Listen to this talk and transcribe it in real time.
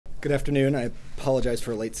Good afternoon. I apologize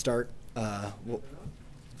for a late start.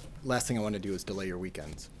 Last thing I want to do is delay your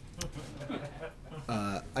weekends.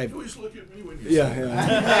 You always look at me when you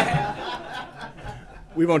Yeah.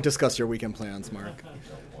 We won't discuss your weekend plans, Mark.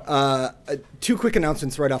 Two quick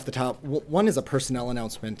announcements right off the top. One is a personnel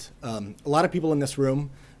announcement. A lot of people in this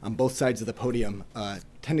room on both sides of the podium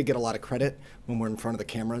tend to get a lot of credit when we're in front of the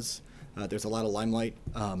cameras. There's a lot of limelight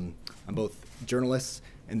on both journalists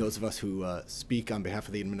and those of us who speak on behalf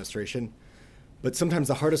of the administration. But sometimes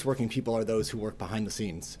the hardest working people are those who work behind the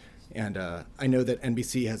scenes. And I know that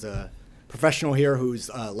NBC has a professional here whose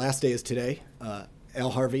last day is today.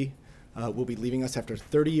 Al Harvey will be leaving us after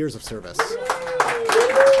 30 years of service.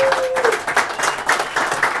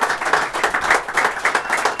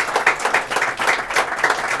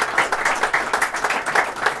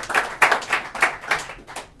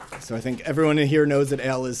 So I think everyone in here knows that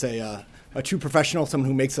Al is a true professional, someone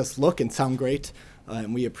who makes us look and sound great,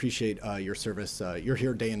 and we appreciate your service. You're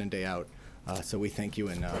here day in and day out, so we thank you,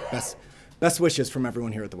 and best wishes from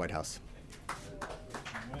everyone here at the White House.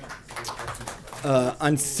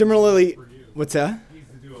 On similarly, what's that? He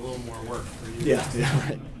needs to do a little more work for you. Yeah,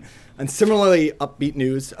 right. On similarly upbeat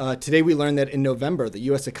news, today we learned that in November, the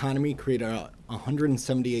U.S. economy created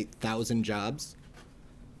 178,000 jobs.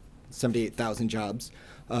 78,000 jobs,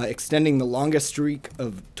 extending the longest streak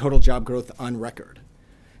of total job growth on record.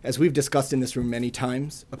 As we've discussed in this room many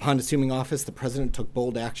times, upon assuming office, the president took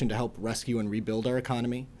bold action to help rescue and rebuild our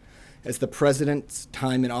economy. As the president's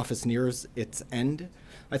time in office nears its end,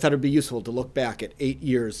 I thought it would be useful to look back at 8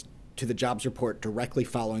 years to the jobs report directly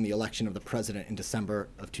following the election of the president in December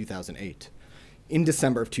of 2008. In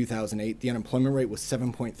December of 2008, the unemployment rate was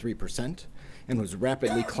 7.3% and was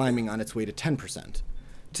rapidly climbing on its way to 10%.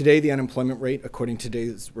 Today, the unemployment rate, according to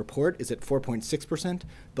today's report, is at 4.6%,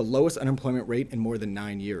 the lowest unemployment rate in more than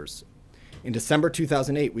 9 years. In December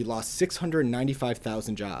 2008, we lost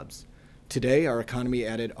 695,000 jobs. Today, our economy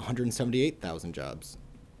added 178,000 jobs.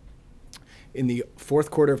 In the fourth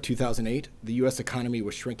quarter of 2008, the U.S. economy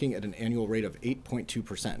was shrinking at an annual rate of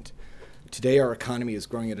 8.2%. Today, our economy is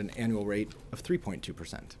growing at an annual rate of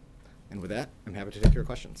 3.2%. And with that, I'm happy to take your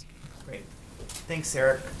questions. Great. Thanks,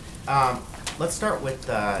 Eric. Let's start with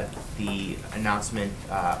the announcement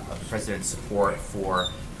of the President's support for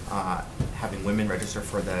having women register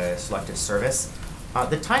for the Selective Service.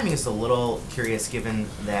 The timing is a little curious given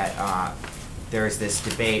that there is this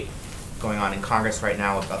debate going on in Congress right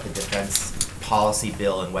now about the defense policy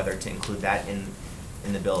bill and whether to include that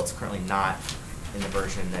in the bill. It's currently not in the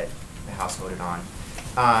version that the House voted on.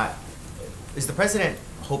 Is the President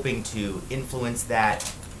hoping to influence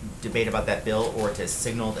that debate about that bill, or to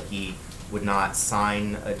signal that he would not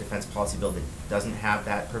sign a defense policy bill that doesn't have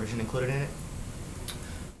that provision included in it?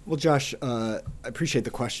 Well, Josh, I appreciate the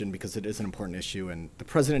question because it is an important issue, and the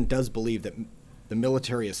president does believe that the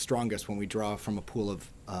military is strongest when we draw from a pool of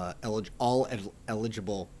all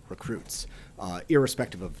eligible recruits,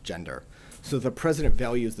 irrespective of gender. So the president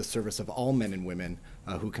values the service of all men and women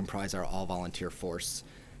who comprise our all-volunteer force.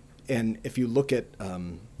 And if you look at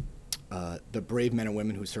the brave men and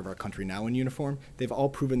women who serve our country now in uniform, they've all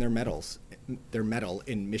proven their mettle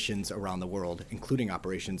in missions around the world, including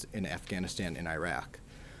operations in Afghanistan and Iraq.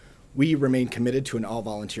 We remain committed to an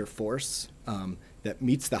all-volunteer force that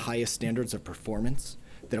meets the highest standards of performance,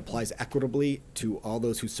 that applies equitably to all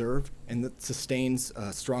those who serve, and that sustains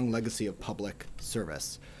a strong legacy of public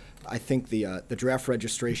service. I think the draft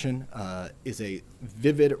registration is a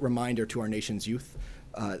vivid reminder to our nation's youth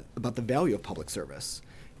about the value of public service,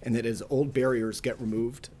 and that as old barriers get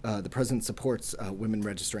removed, the president supports women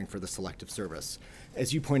registering for the Selective Service.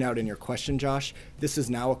 As you point out in your question, Josh, this is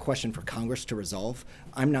now a question for Congress to resolve.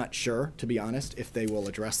 I'm not sure, to be honest, if they will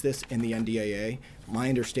address this in the NDAA. My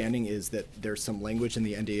understanding is that there's some language in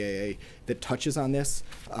the NDAA that touches on this,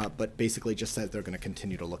 but basically just says they're going to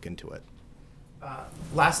continue to look into it.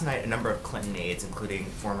 Last night, a number of Clinton aides, including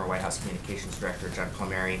former White House Communications Director John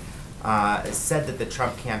Palmieri, said that the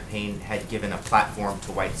Trump campaign had given a platform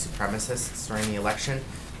to white supremacists during the election.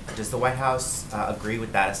 Does the White House agree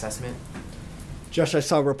with that assessment? Josh, I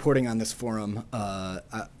saw reporting on this forum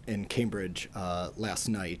in Cambridge last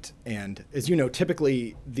night, and as you know,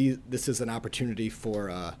 typically this is an opportunity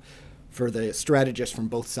for the strategists from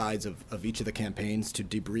both sides of each of the campaigns to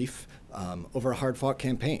debrief over a hard-fought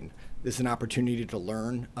campaign. This is an opportunity to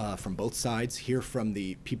learn from both sides, hear from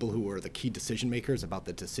the people who are the key decision makers about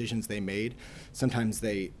the decisions they made. Sometimes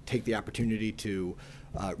they take the opportunity to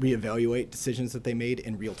reevaluate decisions that they made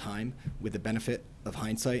in real time with the benefit of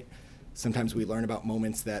hindsight. Sometimes we learn about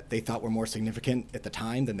moments that they thought were more significant at the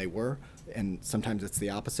time than they were, and sometimes it's the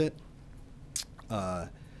opposite.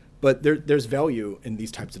 But there's value in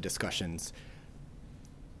these types of discussions.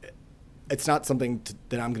 It's not something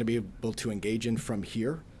that I'm going to be able to engage in from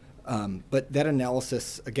here. But that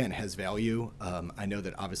analysis, again, has value. I know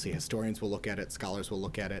that obviously historians will look at it, scholars will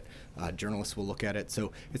look at it, journalists will look at it.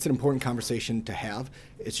 So it's an important conversation to have.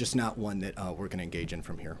 It's just not one that we're going to engage in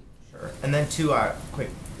from here. Sure. And then two quick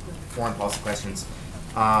foreign policy questions.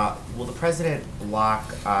 Will the president block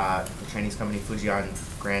the Chinese company Fujian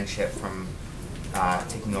Grand Ship from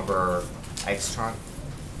taking over Eichstron?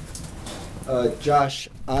 Josh,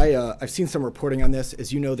 I've seen some reporting on this.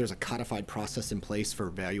 As you know, there's a codified process in place for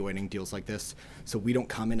evaluating deals like this, so we don't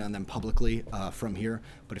comment on them publicly from here.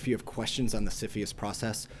 But if you have questions on the CFIUS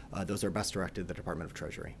process, those are best directed to the Department of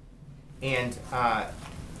Treasury. And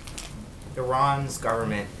Iran's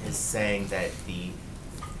government is saying that the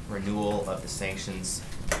renewal of the sanctions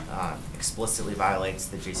explicitly violates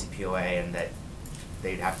the JCPOA and that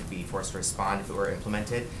they'd have to be forced to respond if it were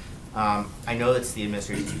implemented. I know it's the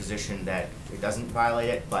administration's position that it doesn't violate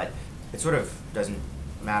it, but it sort of doesn't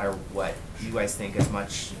matter what you guys think as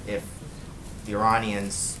much if the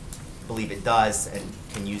Iranians believe it does and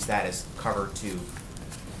can use that as cover to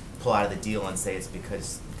pull out of the deal and say it's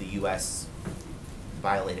because the U.S.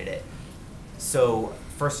 violated it. So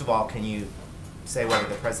first of all, can you say whether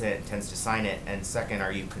the president intends to sign it? And second,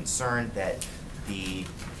 are you concerned that the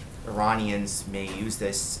Iranians may use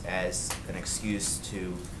this as an excuse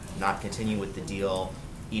to not continue with the deal,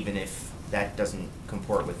 even if that doesn't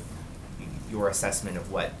comport with your assessment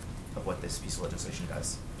of what this piece of legislation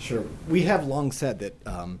does? Sure. We have long said that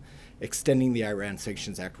extending the Iran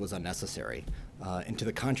Sanctions Act was unnecessary. And to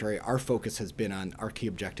the contrary, our focus has been on our key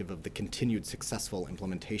objective of the continued successful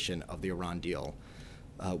implementation of the Iran deal.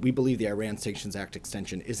 We believe the Iran Sanctions Act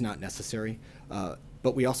extension is not necessary,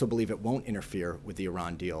 but we also believe it won't interfere with the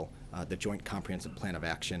Iran deal, the Joint Comprehensive Plan of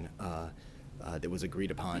Action that was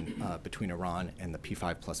agreed upon between Iran and the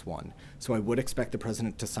P5+1. So I would expect the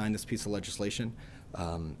president to sign this piece of legislation.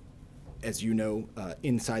 As you know,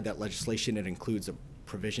 inside that legislation, it includes a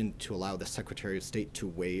provision to allow the Secretary of State to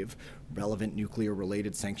waive relevant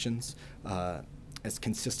nuclear-related sanctions as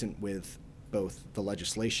consistent with both the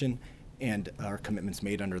legislation and our commitments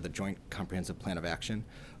made under the Joint Comprehensive Plan of Action.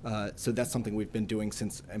 So that's something we've been doing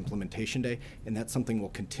since implementation day, and that's something we'll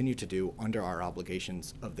continue to do under our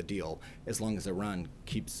obligations of the deal as long as Iran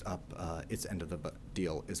keeps up its end of the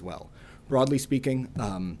deal as well. Broadly speaking,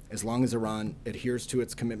 as long as Iran adheres to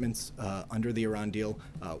its commitments under the Iran deal,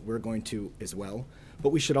 we're going to as well. But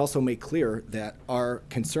we should also make clear that our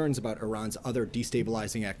concerns about Iran's other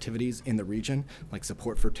destabilizing activities in the region, like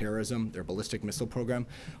support for terrorism, their ballistic missile program,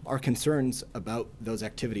 our concerns about those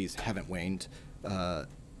activities haven't waned.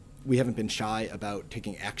 We haven't been shy about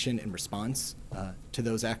taking action in response to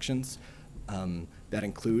those actions. That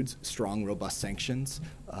includes strong, robust sanctions,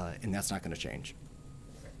 and that's not going to change.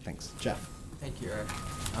 Thanks. Jeff. Thank you, Eric.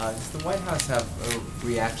 Does the White House have a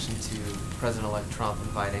reaction to President-elect Trump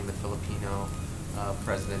inviting the Filipino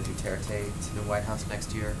President Duterte to the White House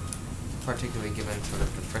next year, particularly given sort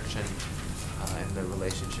of the friction in the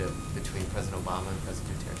relationship between President Obama and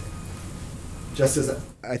President Duterte? Just as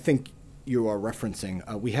I think you are referencing,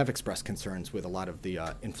 we have expressed concerns with a lot of the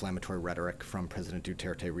inflammatory rhetoric from President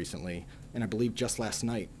Duterte recently. And I believe just last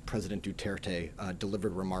night, President Duterte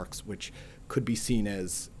delivered remarks which could be seen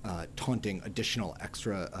as taunting additional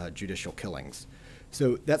extrajudicial killings.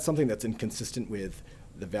 So that's something that's inconsistent with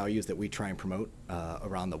the values that we try and promote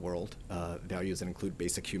around the world, values that include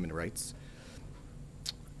basic human rights.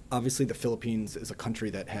 Obviously, the Philippines is a country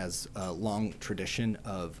that has a long tradition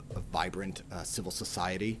of vibrant civil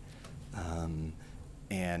society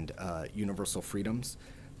and universal freedoms.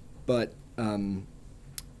 But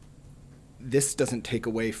this doesn't take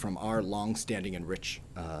away from our long-standing and rich,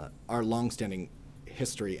 our long-standing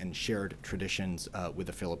history and shared traditions with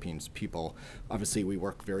the Philippines people. Obviously, we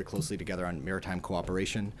work very closely together on maritime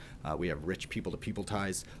cooperation. We have rich people-to-people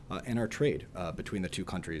ties, and our trade between the two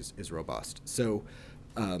countries is robust. So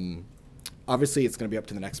obviously, it's going to be up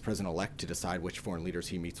to the next president-elect to decide which foreign leaders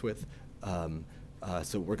he meets with.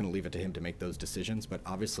 So we're going to leave it to him to make those decisions. But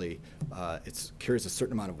obviously, it carries a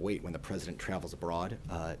certain amount of weight when the president travels abroad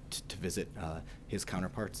to visit his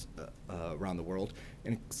counterparts around the world.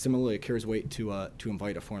 And similarly, it carries weight to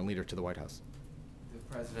invite a foreign leader to the White House.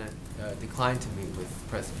 The president declined to meet with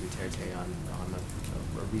President Duterte on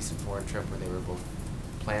a recent foreign trip where they were both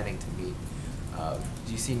planning to meet.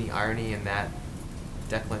 Do you see any irony in that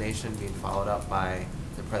declination being followed up by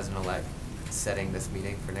the president-elect setting this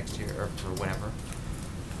meeting for next year or for whenever?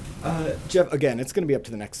 Jeff, again, it's going to be up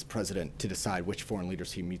to the next president to decide which foreign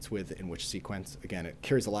leaders he meets with in which sequence. Again, it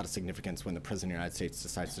carries a lot of significance when the president of the United States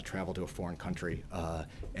decides to travel to a foreign country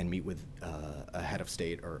and meet with a head of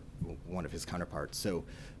state or one of his counterparts. So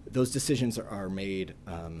those decisions are made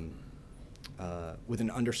with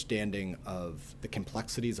an understanding of the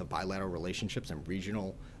complexities of bilateral relationships and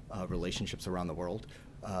regional relationships around the world.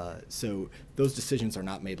 So those decisions are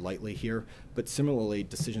not made lightly here, but similarly,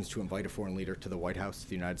 decisions to invite a foreign leader to the White House,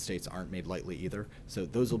 the United States, aren't made lightly either. So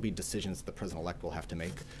those will be decisions the president-elect will have to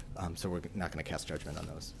make. So we're not going to cast judgment on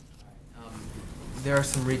those. There are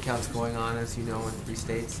some recounts going on, as you know, in 3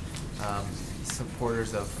 states.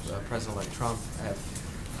 Supporters of President-elect Trump have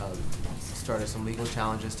started some legal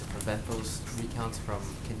challenges to prevent those recounts from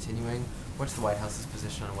continuing. What's the White House's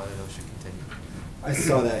position on whether those should continue? I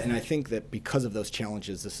saw that, and I think that because of those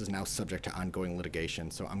challenges, this is now subject to ongoing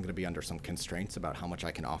litigation, so I'm going to be under some constraints about how much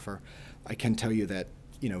I can offer. I can tell you that,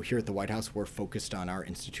 here at the White House, we're focused on our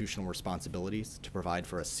institutional responsibilities to provide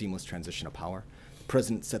for a seamless transition of power. The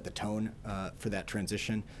president set the tone for that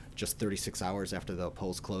transition just 36 hours after the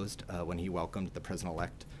polls closed when he welcomed the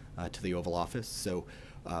president-elect to the Oval Office. So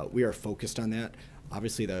we are focused on that.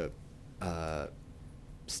 Obviously, the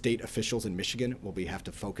state officials in Michigan will have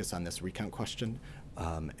to focus on this recount question,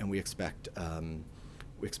 and we expect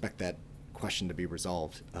that question to be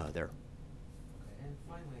resolved there. Okay, and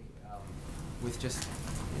finally, with just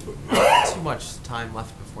too much time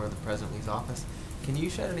left before the president leaves office, can you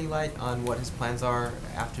shed any light on what his plans are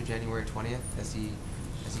after January 20th? Has he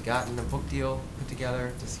gotten a book deal put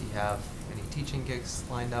together? Does he have any teaching gigs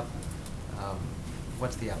lined up?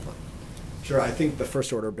 What's the outlook? Sure. I think the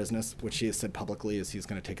first order of business, which he has said publicly, is he's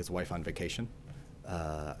going to take his wife on vacation.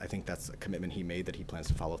 I think that's a commitment he made that he plans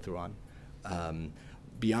to follow through on.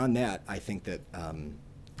 Beyond that, I think that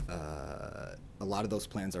a lot of those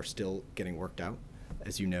plans are still getting worked out.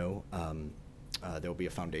 As you know, there will be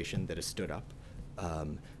a foundation that is stood up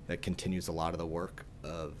that continues a lot of the work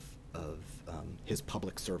of his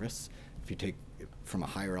public service. If you take from a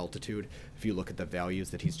higher altitude, if you look at the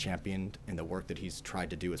values that he's championed and the work that he's tried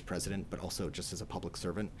to do as president, but also just as a public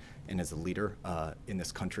servant and as a leader in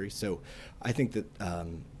this country. So I think that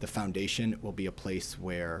the foundation will be a place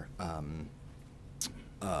where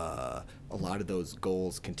a lot of those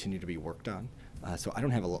goals continue to be worked on. So I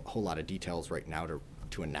don't have a whole lot of details right now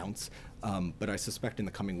to announce, but I suspect in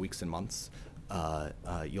the coming weeks and months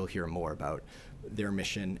you'll hear more about their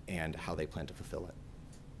mission and how they plan to fulfill it.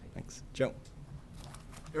 Thanks. Joe.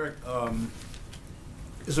 Eric,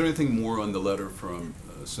 is there anything more on the letter from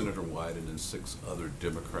Senator Wyden and 6 other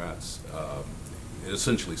Democrats? It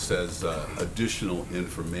essentially says additional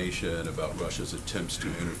information about Russia's attempts to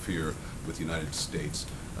interfere with the United States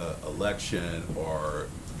election are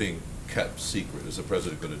being kept secret. Is the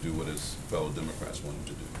president going to do what his fellow Democrats want him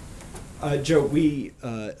to do? Joe, we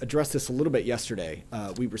addressed this a little bit yesterday.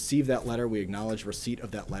 We received that letter. We acknowledged receipt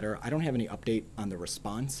of that letter. I don't have any update on the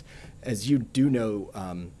response. As you do know,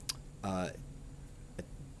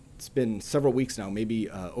 it's been several weeks now,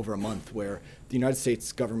 maybe over a month, where the United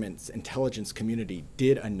States government's intelligence community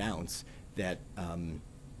did announce that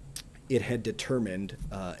it had determined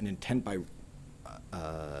an intent by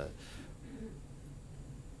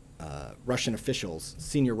Russian officials,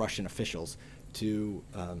 senior Russian officials, to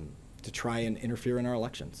try and interfere in our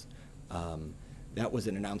elections. That was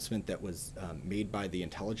an announcement that was made by the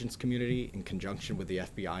intelligence community in conjunction with the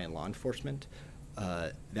FBI and law enforcement.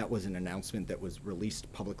 That was an announcement that was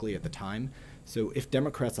released publicly at the time. So if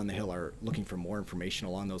Democrats on the Hill are looking for more information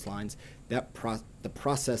along those lines, the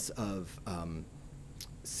process of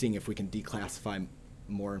seeing if we can declassify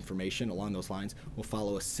more information along those lines will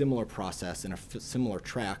follow a similar process and a similar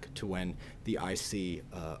track to when the IC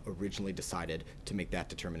originally decided to make that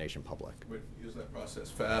determination public. But is that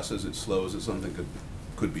process fast? Is it slow? Is it something that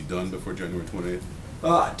could be done before January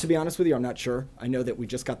 28th? To be honest with you, I'm not sure. I know that we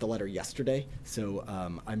just got the letter yesterday, so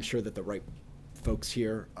I'm sure that the right folks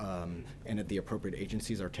here and at the appropriate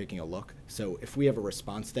agencies are taking a look. So if we have a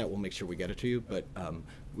response to that, we'll make sure we get it to you, but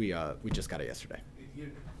we just got it yesterday.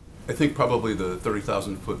 I think probably the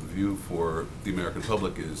 30,000-foot view for the American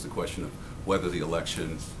public is the question of whether the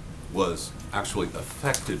election was actually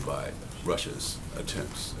affected by Russia's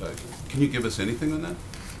attempts. Can you give us anything on that?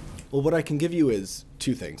 Well, what I can give you is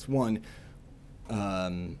 2 things. One,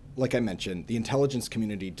 like I mentioned, the intelligence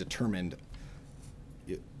community determined,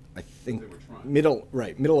 I think, middle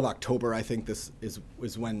of October, I think this is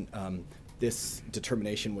when this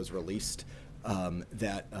determination was released,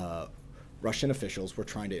 that Russian officials were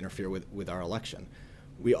trying to interfere with our election.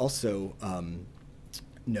 We also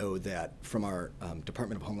know that from our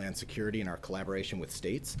Department of Homeland Security and our collaboration with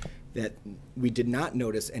states, that we did not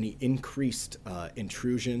notice any increased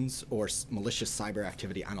intrusions or malicious cyber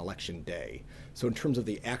activity on election day. So in terms of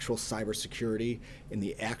the actual cybersecurity and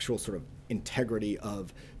the actual sort of integrity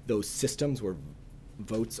of those systems where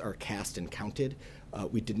votes are cast and counted,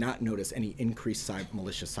 we did not notice any increased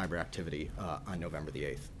malicious cyber activity on November the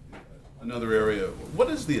 8th. Another area,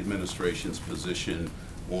 what is the administration's position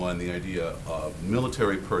on the idea of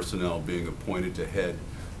military personnel being appointed to head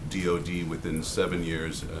DOD within 7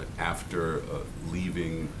 years after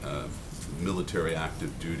leaving military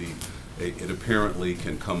active duty? It apparently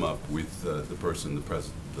can come up with the person the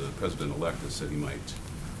president-elect has said he might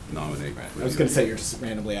nominate. I was going to say you're just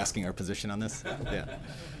randomly asking our position on this. Yeah.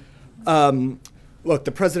 Look,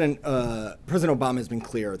 President Obama has been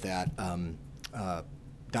clear that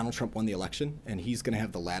Donald Trump won the election, and he's going to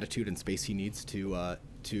have the latitude and space he needs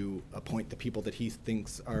to appoint the people that he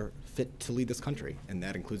thinks are fit to lead this country, and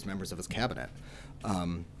that includes members of his cabinet.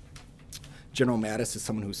 General Mattis is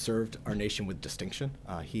someone who served our nation with distinction.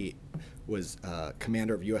 He was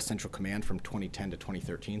commander of U.S. Central Command from 2010 to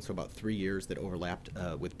 2013, so about 3 years that overlapped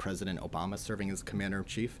with President Obama serving as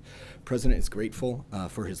commander-in-chief. President is grateful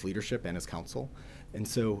for his leadership and his counsel. And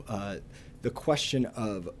so the question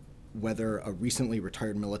of whether a recently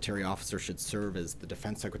retired military officer should serve as the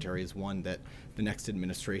defense secretary is one that the next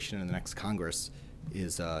administration and the next Congress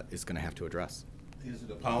is going to have to address. Is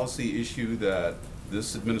it a policy issue that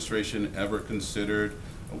this administration ever considered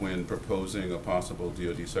when proposing a possible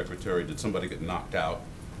DOD secretary? Did somebody get knocked out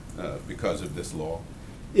because of this law?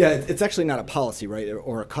 Yeah, it's actually not a policy, right,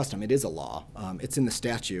 or a custom. It is a law. It's in the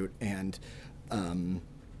statute, and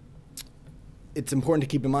it's important to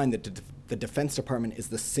keep in mind that the Defense Department is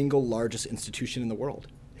the single largest institution in the world.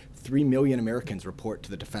 3 million Americans report to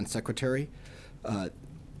the Defense Secretary.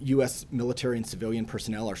 U.S. military and civilian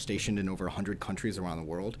personnel are stationed in over 100 countries around the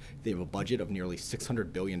world. They have a budget of nearly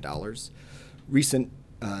 $600 billion. Recent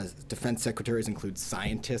defense secretaries include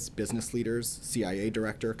scientists, business leaders, CIA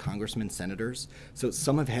director, congressmen, senators. So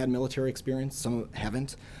some have had military experience, some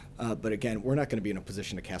haven't. But again, we're not going to be in a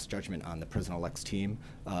position to cast judgment on the president-elect's team.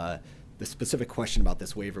 The specific question about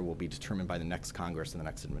this waiver will be determined by the next Congress and the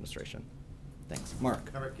next administration. Thanks.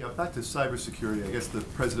 Mark. Eric, yeah, back to cybersecurity. I guess the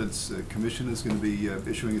President's Commission is going to be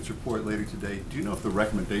issuing its report later today. Do you know if the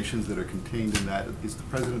recommendations that are contained in that, is the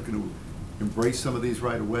President going to embrace some of these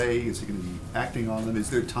right away? Is he going to be acting on them? Is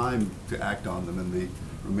there time to act on them in the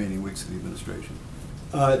remaining weeks of the administration?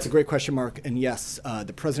 It's a great question, Mark. And yes,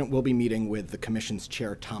 the President will be meeting with the Commission's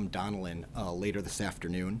chair, Tom Donilon, later this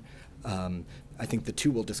afternoon. I think the two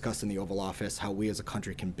will discuss in the Oval Office how we as a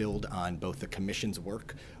country can build on both the Commission's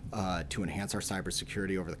work to enhance our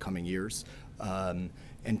cybersecurity over the coming years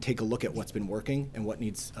and take a look at what's been working and what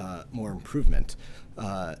needs more improvement.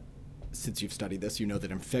 Since you've studied this, you know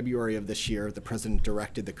that in February of this year, the President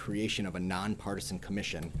directed the creation of a nonpartisan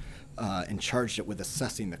commission and charged it with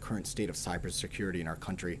assessing the current state of cybersecurity in our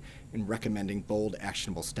country and recommending bold,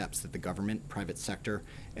 actionable steps that the government, private sector,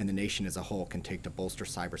 and the nation as a whole can take to bolster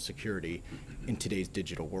cybersecurity in today's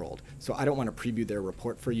digital world. So I don't want to preview their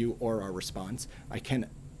report for you or our response. I can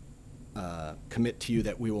commit to you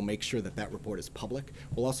that we will make sure that that report is public.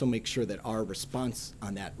 We'll also make sure that our response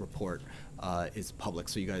on that report is public,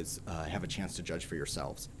 so you guys have a chance to judge for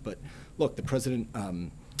yourselves. But look, the President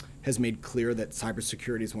has made clear that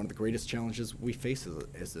cybersecurity is one of the greatest challenges we face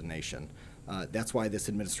as a nation. That's why this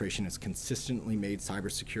administration has consistently made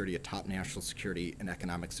cybersecurity a top national security and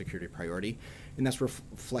economic security priority, and that's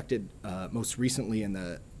reflected most recently in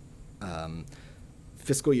the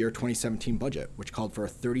fiscal year 2017 budget, which called for a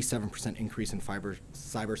 37% increase in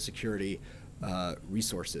cybersecurity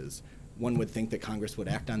resources. One would think that Congress would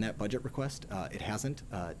act on that budget request. It hasn't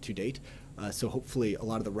to date. So hopefully a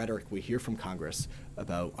lot of the rhetoric we hear from Congress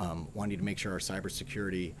about wanting to make sure our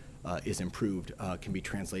cybersecurity is improved can be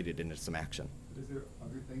translated into some action. Is there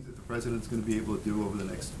other things that the President's going to be able to do over the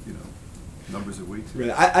next, numbers of weeks?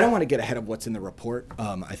 Really, I don't want to get ahead of what's in the report.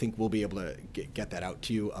 I think we'll be able to get that out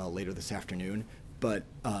to you later this afternoon. But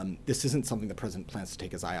this isn't something the President plans to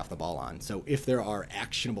take his eye off the ball on. So if there are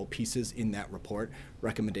actionable pieces in that report,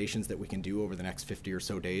 recommendations that we can do over the next 50 or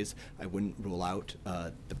so days, I wouldn't rule out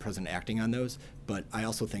the President acting on those. But I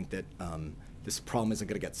also think that this problem isn't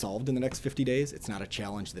going to get solved in the next 50 days. It's not a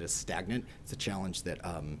challenge that is stagnant. It's a challenge that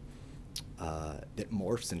that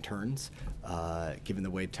morphs and turns, given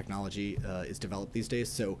the way technology is developed these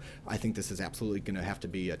days. So I think this is absolutely going to have to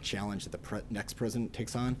be a challenge that the next President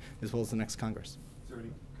takes on, as well as the next Congress. Is there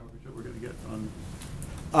any coverage that we're going to get on?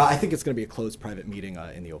 I think it's going to be a closed private meeting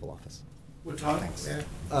in the Oval Office. What time? Thanks.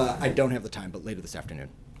 I don't have the time, but later this afternoon.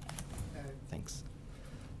 Thanks.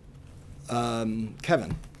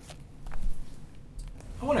 Kevin.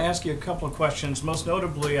 I want to ask you a couple of questions. Most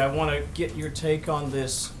notably, I want to get your take on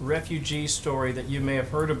this refugee story that you may have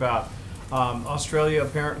heard about. Australia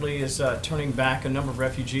apparently is turning back a number of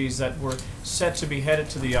refugees that were set to be headed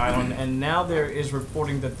to the island, and now there is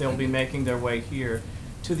reporting that they'll be making their way here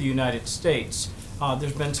to the United States.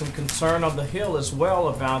 There's been some concern on the Hill as well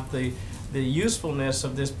about the usefulness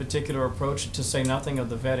of this particular approach, to say nothing of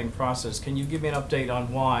the vetting process. Can you give me an update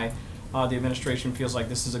on why the administration feels like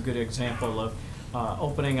this is a good example of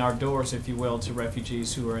opening our doors, if you will, to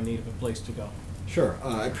refugees who are in need of a place to go? Sure.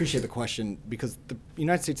 I appreciate the question because the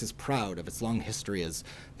United States is proud of its long history as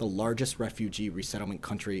the largest refugee resettlement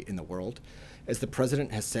country in the world. As the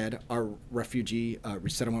president has said, our refugee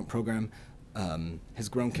resettlement program has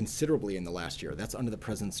grown considerably in the last year. That's under the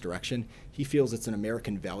president's direction. He feels it's an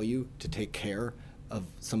American value to take care of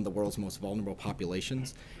some of the world's most vulnerable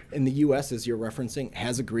populations. And the U.S., as you're referencing,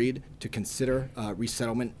 has agreed to consider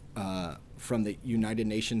resettlement from the United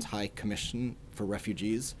Nations High Commission for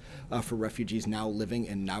refugees now living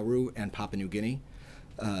in Nauru and Papua New Guinea.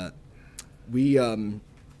 We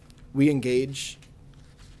engage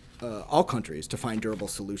all countries to find durable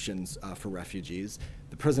solutions for refugees.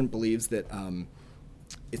 The president believes that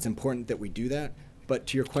it's important that we do that. But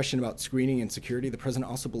to your question about screening and security, the president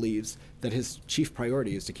also believes that his chief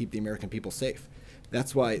priority is to keep the American people safe.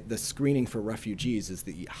 That's why the screening for refugees is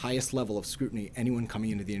the highest level of scrutiny anyone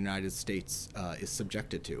coming into the United States is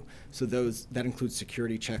subjected to. So that includes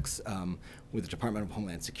security checks with the Department of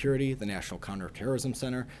Homeland Security, the National Counterterrorism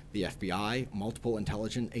Center, the FBI, multiple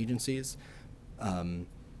intelligence agencies.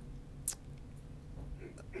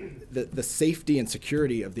 The safety and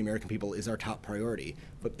security of the American people is our top priority,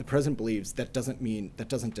 but the president believes that doesn't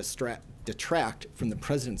detract from the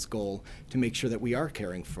president's goal to make sure that we are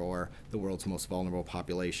caring for the world's most vulnerable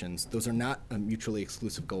populations. Those are not mutually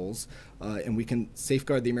exclusive goals, and we can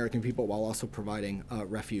safeguard the American people while also providing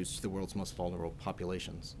refuge to the world's most vulnerable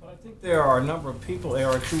populations. But I think there are a number of people,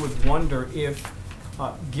 Eric, who would wonder if,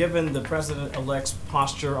 given the president-elect's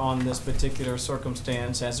posture on this particular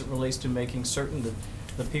circumstance as it relates to making certain that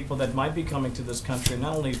the people that might be coming to this country are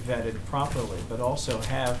not only vetted properly, but also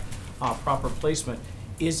have proper placement,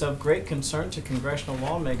 is of great concern to congressional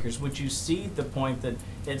lawmakers. Would you see the point that,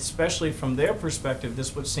 especially from their perspective,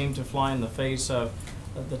 this would seem to fly in the face of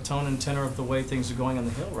the tone and tenor of the way things are going on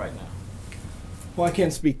the Hill right now? Well, I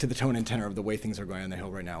can't speak to the tone and tenor of the way things are going on the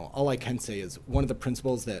Hill right now. All I can say is one of the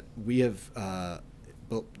principles that we have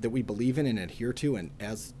that we believe in and adhere to, and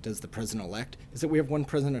as does the president-elect, is that we have one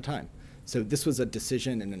president at a time. So this was a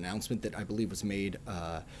decision, an announcement that I believe was made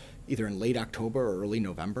either in late October or early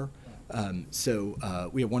November.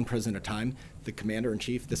 We have one president at a time. The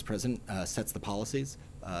commander-in-chief, this president, sets the policies.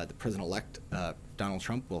 The president-elect, Donald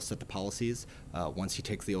Trump, will set the policies once he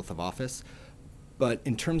takes the oath of office. But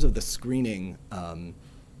in terms of the screening,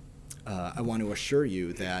 I want to assure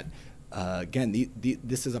you that, again,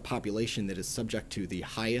 this is a population that is subject to the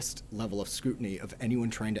highest level of scrutiny of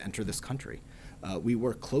anyone trying to enter this country. We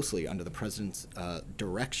work closely under the president's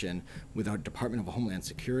direction with our Department of Homeland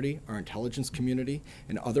Security, our intelligence community,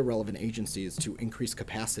 and other relevant agencies to increase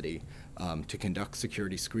capacity to conduct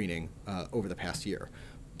security screening over the past year.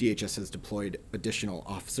 DHS has deployed additional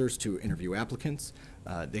officers to interview applicants.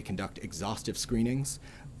 They conduct exhaustive screenings.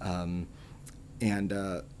 And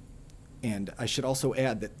I should also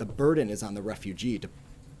add that the burden is on the refugee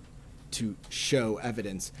to show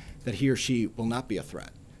evidence that he or she will not be a threat.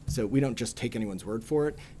 So we don't just take anyone's word for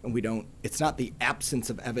it, and it's not the absence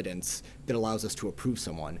of evidence that allows us to approve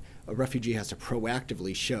someone. A refugee has to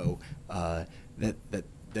proactively show that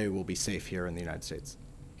they will be safe here in the United States.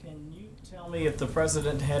 Can you tell me if the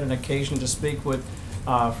president had an occasion to speak with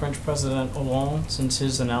French President Hollande since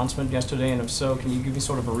his announcement yesterday, and if so, can you give me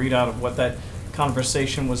sort of a readout of what that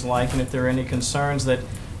conversation was like, and if there are any concerns that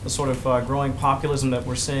the sort of growing populism that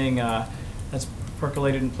we're seeing that's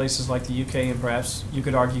percolated in places like the UK and perhaps you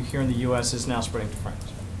could argue here in the US is now spreading to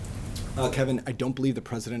France? Kevin, I don't believe the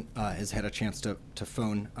president has had a chance to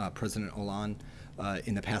phone President Hollande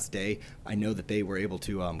in the past day. I know that they were able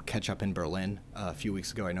to catch up in Berlin a few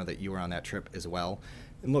weeks ago. I know that you were on that trip as well.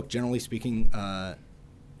 And look, generally speaking,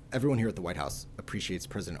 everyone here at the White House appreciates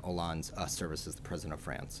President Hollande's service as the president of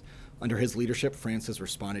France. Under his leadership, France has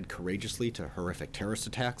responded courageously to horrific terrorist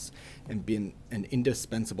attacks and been an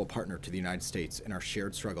indispensable partner to the United States in our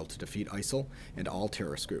shared struggle to defeat ISIL and all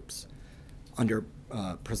terrorist groups. Under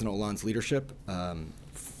President Hollande's leadership,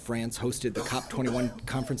 France hosted the COP21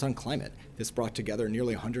 conference on climate. This brought together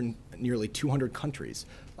nearly 200 countries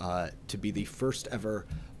to be the first ever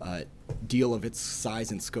deal of its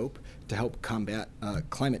size and scope to help combat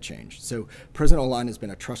climate change. So President Hollande has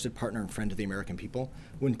been a trusted partner and friend to the American people.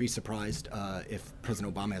 Wouldn't be surprised if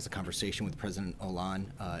President Obama has a conversation with President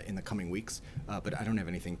Hollande in the coming weeks, but I don't have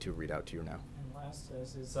anything to read out to you now.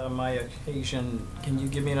 As is my occasion, can you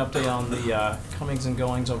give me an update on the comings and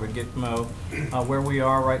goings over at Gitmo, where we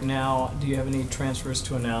are right now? Do you have any transfers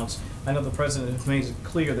to announce? I know the president has made it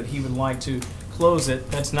clear that he would like to close it.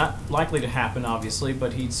 That's not likely to happen, obviously,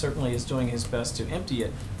 but he certainly is doing his best to empty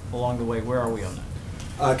it along the way. Where are we on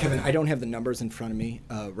that? Kevin, I don't have the numbers in front of me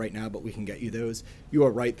right now, but we can get you those. You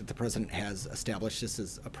are right that the president has established this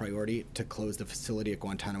as a priority to close the facility at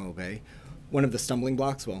Guantanamo Bay. One of the stumbling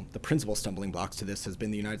blocks, well, the principal stumbling blocks to this has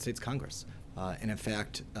been the United States Congress. And in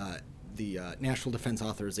fact, the National Defense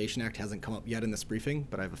Authorization Act hasn't come up yet in this briefing,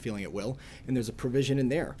 but I have a feeling it will. And there's a provision in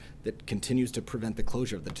there that continues to prevent the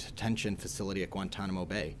closure of the detention facility at Guantanamo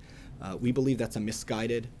Bay. We believe that's a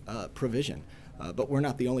misguided provision. But we're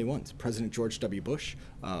not the only ones. President George W. Bush,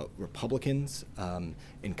 Republicans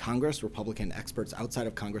in Congress, Republican experts outside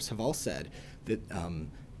of Congress have all said that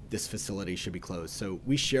this facility should be closed. So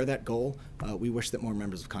we share that goal. We wish that more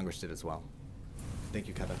members of Congress did as well. Thank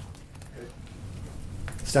you, Kevin.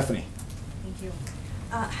 Stephanie. Thank you.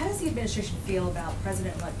 How does the administration feel about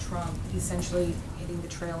President-elect Trump essentially hitting the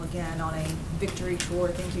trail again on a victory tour,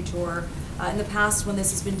 thank you tour? In the past, when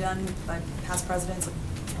this has been done by past presidents, a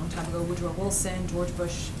long time ago, Woodrow Wilson, George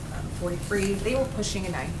Bush, 43, they were pushing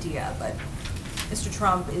an idea, but Mr.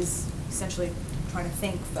 Trump is essentially trying to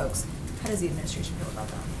thank folks. How does the administration feel about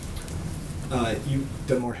that? You've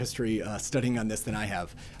done more history studying on this than I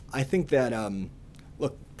have. I think that,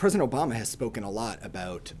 look, President Obama has spoken a lot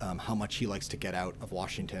about how much he likes to get out of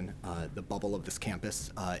Washington, the bubble of this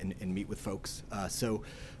campus, and meet with folks. So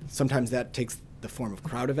sometimes that takes the form of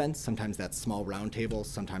crowd events, sometimes that's small roundtables,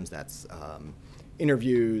 sometimes that's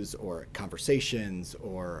interviews or conversations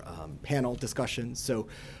or panel discussions. So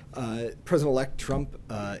President-elect Trump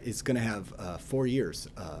is going to have 4 years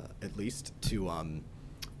at least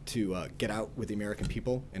to get out with the American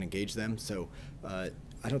people and engage them. So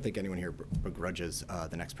I don't think anyone here begrudges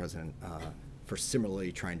the next president for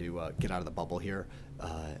similarly trying to get out of the bubble here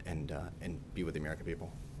and be with the American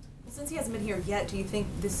people. Well, since he hasn't been here yet, do you think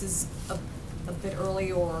this is a bit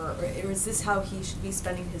early, or is this how he should be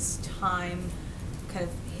spending his time, kind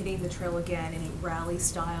of hitting the trail again in a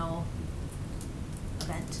rally-style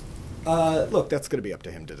event? Look, that's going to be up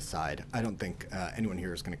to him to decide. I don't think anyone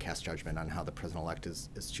here is going to cast judgment on how the president-elect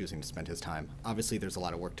is choosing to spend his time. Obviously, there's a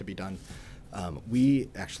lot of work to be done. We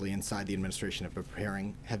actually, inside the administration,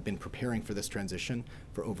 have been preparing for this transition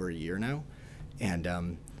for over a year now. And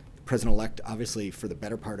the president-elect, obviously, for the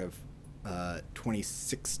better part of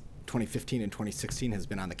 2015 and 2016, has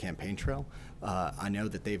been on the campaign trail. I know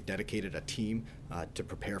that they've dedicated a team to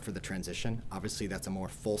prepare for the transition. Obviously, that's a more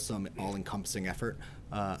fulsome, all-encompassing effort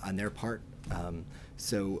on their part.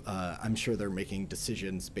 So I'm sure they're making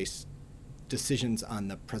decisions on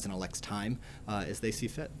the president-elect's time as they see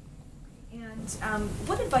fit. And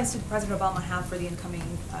what advice did President Obama have for the incoming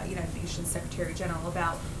United Nations Secretary General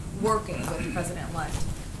about working with President-elect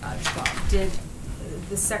Trump? Did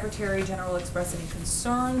the Secretary General express any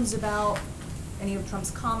concerns about any of Trump's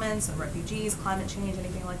comments on refugees, climate change,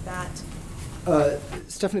 anything like that?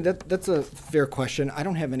 Stephanie, that's a fair question. I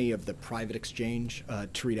don't have any of the private exchange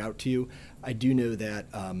to read out to you. I do know that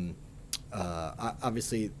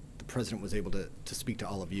obviously the president was able to speak to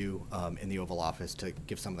all of you in the Oval Office to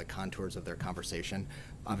give some of the contours of their conversation.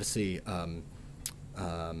 Obviously,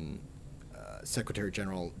 Secretary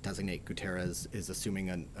General designate Guterres is assuming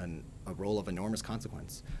a role of enormous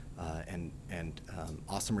consequence and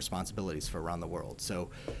awesome responsibilities for around the world.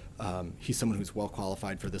 So he's someone who's well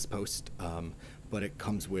qualified for this post, but it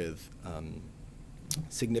comes with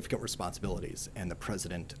significant responsibilities, and the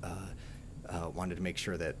president wanted to make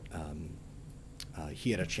sure that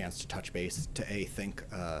he had a chance to touch base to thank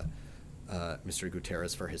Mr.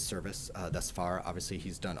 Guterres for his service thus far. Obviously,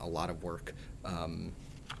 he's done a lot of work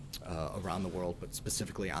around the world, but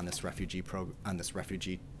specifically on this refugee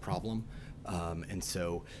problem, and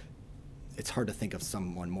so it's hard to think of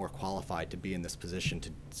someone more qualified to be in this position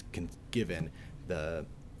given the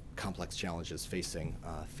complex challenges facing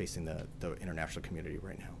the international community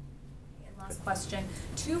right now. And last question: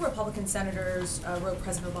 2 Republican senators wrote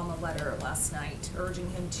President Obama a letter last night urging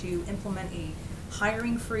him to implement a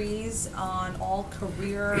hiring freeze on all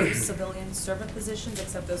career civilian servant positions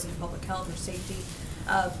except those in public health or safety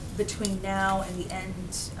between now and the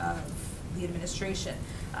end of the administration.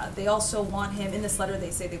 They also want him, in this letter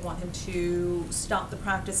they say they want him to stop the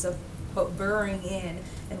practice of, quote, burrowing in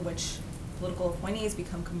which political appointees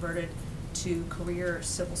become converted to career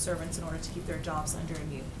civil servants in order to keep their jobs under a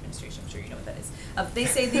new administration. I'm sure you know what that is. They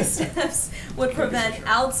say these steps would prevent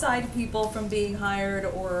outside people from being hired,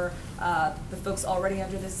 or the folks already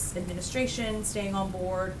under this administration staying on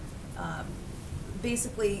board.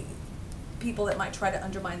 Basically, people that might try to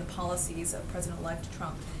undermine the policies of President-elect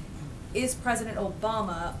Trump. Is President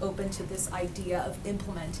Obama open to this idea of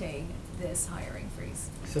implementing this hiring freeze?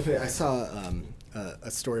 Sophie, I saw a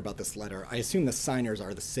story about this letter. I assume the signers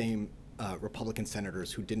are the same Republican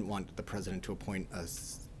senators who didn't want the president to appoint a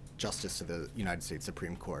justice to the United States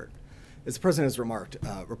Supreme Court. As the president has remarked,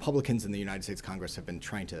 Republicans in the United States Congress have been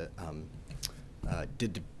trying to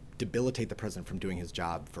debilitate the president from doing his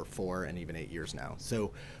job for 4 and even 8 years now.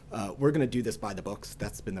 So we're going to do this by the books.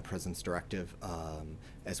 That's been the president's directive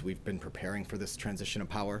as we've been preparing for this transition of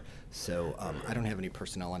power. So I don't have any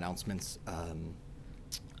personnel announcements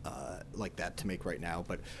like that to make right now,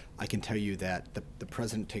 but I can tell you that the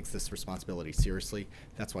president takes this responsibility seriously.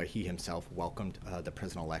 That's why he himself welcomed the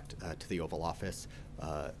president-elect to the Oval Office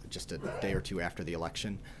just a day or 2 after the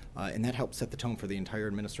election, and that helped set the tone for the entire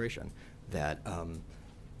administration, that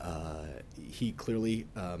he clearly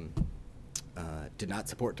did not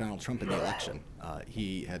support Donald Trump in the election.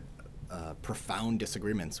 He had profound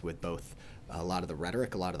disagreements with both a lot of the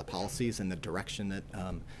rhetoric, a lot of the policies, and the direction that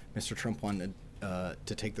Mr. Trump wanted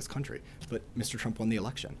to take this country. But Mr. Trump won the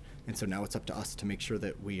election, and so now it's up to us to make sure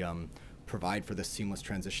that we provide for this seamless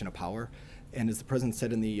transition of power. And as the president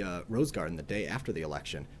said in the Rose Garden the day after the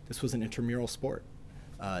election, this was an intramural sport.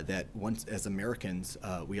 That once, as Americans,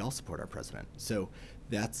 we all support our president. So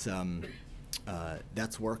that's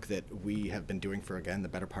work that we have been doing for, again, the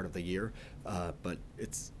better part of the year, but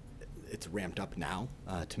it's ramped up now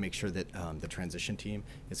to make sure that the transition team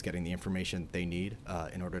is getting the information they need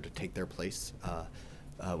in order to take their place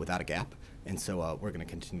without a gap. And so we're going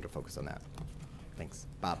to continue to focus on that. Thanks.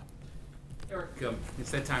 Bob. Eric,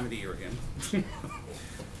 it's that time of the year again.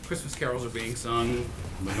 Christmas carols are being sung,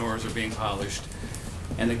 menorahs are being polished,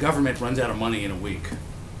 and the government runs out of money in a week.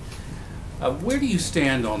 Where do you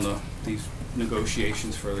stand on these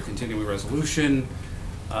negotiations for the continuing resolution?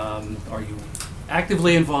 Are you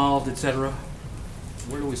actively involved, et cetera?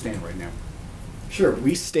 Where do we stand right now? Sure.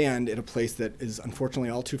 We stand at a place that is unfortunately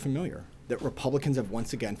all too familiar, that Republicans have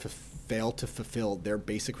once again failed to fulfill their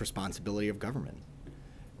basic responsibility of government.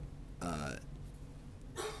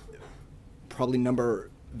 Probably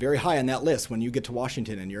number very high on that list when you get to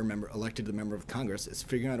Washington and you're elected a member of Congress is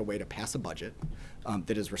figuring out a way to pass a budget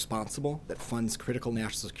that is responsible, that funds critical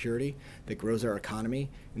national security, that grows our economy,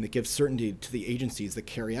 and that gives certainty to the agencies that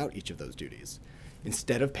carry out each of those duties.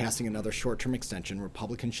 Instead of passing another short-term extension,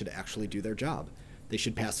 Republicans should actually do their job. They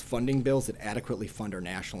should pass funding bills that adequately fund our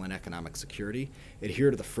national and economic security,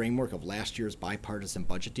 adhere to the framework of last year's bipartisan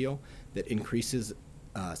budget deal that increases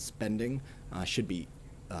spending should be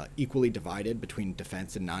equally divided between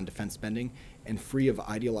defense and non-defense spending, and free of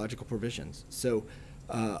ideological provisions. So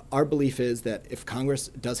our belief is that if Congress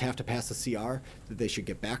does have to pass a CR, that they should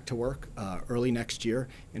get back to work early next year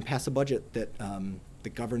and pass a budget that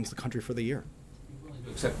that governs the country for the year. Are you willing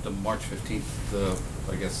to accept the March 15th,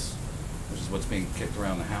 I guess, which is what's being kicked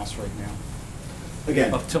around the House right now?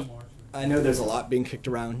 Again, Up till March. I know there's a lot being kicked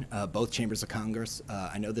around, both chambers of Congress.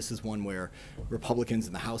 I know this is one where Republicans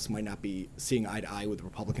in the House might not be seeing eye to eye with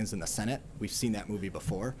Republicans in the Senate. We've seen that movie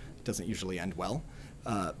before. It doesn't usually end well.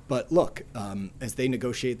 But look, as they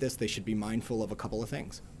negotiate this, they should be mindful of a couple of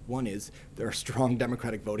things. One is there are strong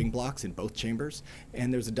Democratic voting blocs in both chambers,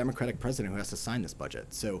 and there's a Democratic president who has to sign this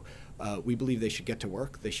budget. So we believe they should get to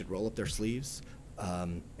work. They should roll up their sleeves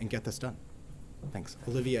and get this done. Thanks.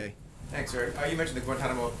 Olivier. Thanks, sir. You mentioned the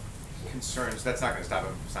Guantanamo concerns. That's not going to stop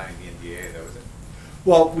him signing the NDA, though, is it?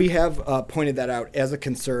 Well, we have pointed that out as a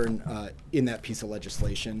concern in that piece of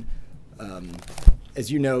legislation. As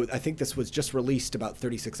you know, I think this was just released about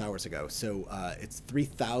 36 hours ago, so it's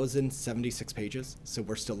 3,076 pages, so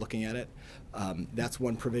we're still looking at it. That's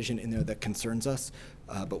one provision in there that concerns us,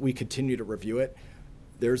 but we continue to review it.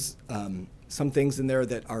 There's some things in there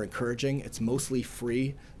that are encouraging. It's mostly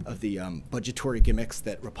free of the budgetary gimmicks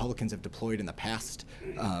that Republicans have deployed in the past.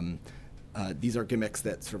 These are gimmicks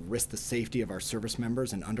that sort of risk the safety of our service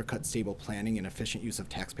members and undercut stable planning and efficient use of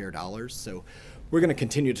taxpayer dollars. So we're going to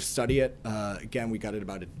continue to study it. Again, we got it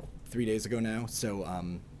about 3 days ago now,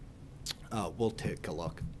 so we'll take a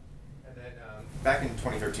look. And then back in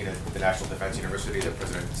 2013 at the National Defense University, the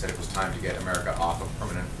president said it was time to get America off of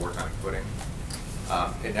permanent wartime footing.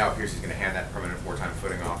 It now appears he's going to hand that permanent wartime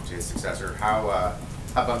footing off to his successor. How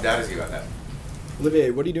How bummed out is he about that?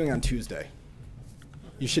 Olivier, what are you doing on Tuesday?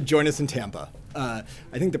 You should join us in Tampa. I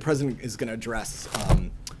think the president is going to address,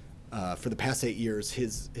 for the past 8 years,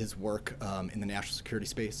 his work in the national security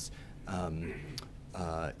space.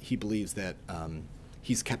 He believes that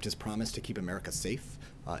he's kept his promise to keep America safe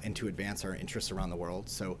and to advance our interests around the world.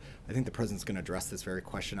 So I think the president's going to address this very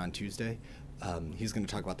question on Tuesday. He's going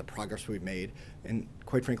to talk about the progress we've made and,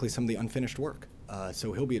 quite frankly, some of the unfinished work.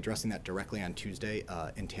 So he'll be addressing that directly on Tuesday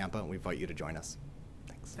in Tampa, and we invite you to join us.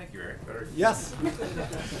 Thanks. Thank you, Eric. Yes.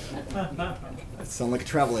 I sound like a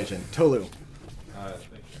travel agent. Tolu.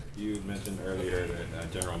 You mentioned earlier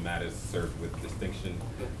that General Mattis served with distinction.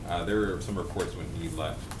 There were some reports when he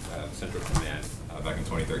left Central Command back in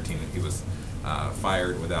 2013 that he was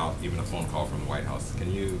fired without even a phone call from the White House.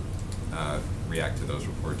 Can you react to those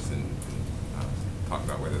reports and talk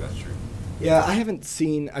about whether that's true? Yeah, I've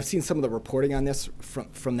seen some of the reporting on this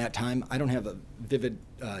from that time. I don't have a vivid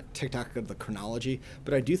tick-tock of the chronology,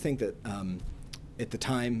 but I do think that at the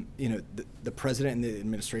time, the president and the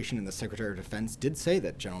administration and the Secretary of Defense did say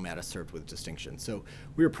that General Mattis served with distinction. So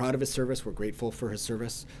we were proud of his service. We're grateful for his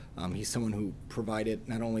service. He's someone who provided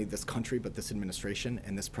not only this country but this administration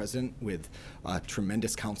and this president with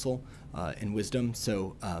tremendous counsel and wisdom.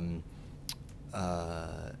 So I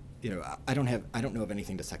don't know of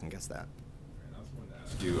anything to second guess that. I was going to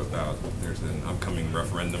ask you about, there's an upcoming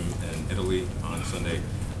referendum in Italy on Sunday.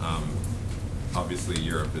 Obviously,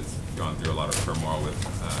 Europe has gone through a lot of turmoil with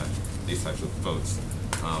these types of votes.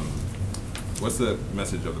 What's the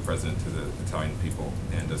message of the president to the Italian people,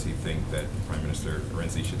 and does he think that Prime Minister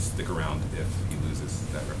Renzi should stick around if he loses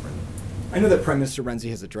that referendum? I know that Prime Minister Renzi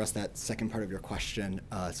has addressed that second part of your question,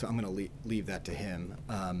 so I'm going to leave that to him.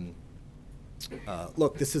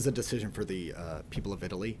 Look, this is a decision for the people of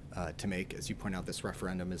Italy to make. As you point out, this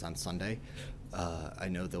referendum is on Sunday. I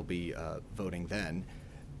know they'll be voting then.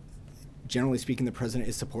 Generally speaking, the president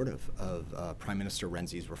is supportive of Prime Minister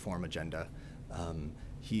Renzi's reform agenda.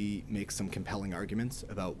 He makes some compelling arguments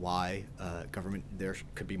about why government there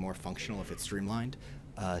could be more functional if it's streamlined.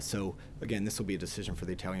 So again, this will be a decision for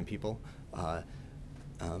the Italian people,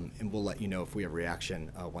 and we'll let you know if we have reaction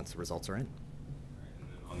once the results are in.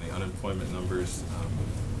 On the unemployment numbers,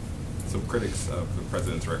 some critics of the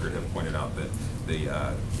president's record have pointed out that the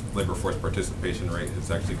labor force participation rate has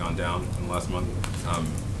actually gone down in the last month.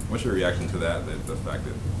 What's your reaction to that, the fact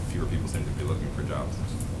that fewer people seem to be looking for jobs?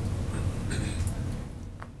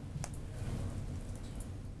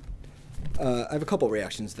 I have a couple of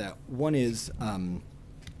reactions to that. One is,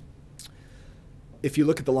 if you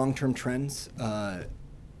look at the long-term trends of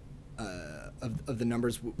the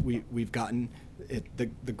numbers we've gotten,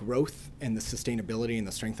 the growth and the sustainability and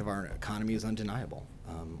the strength of our economy is undeniable.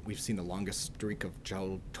 We've seen the longest streak of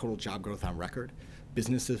total job growth on record.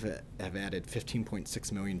 Businesses have added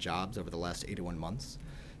 15.6 million jobs over the last 81 months.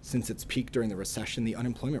 Since its peak during the recession, the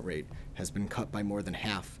unemployment rate has been cut by more than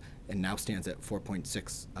half and now stands at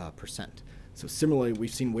 4.6%. So similarly,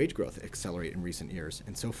 we've seen wage growth accelerate in recent years,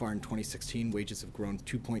 and so far in 2016, wages have grown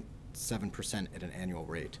 2.7% at an annual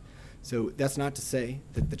rate. So that's not to say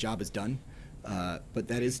that the job is done, but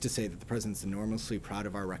that is to say that the president's enormously proud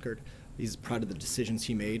of our record. He's proud of the decisions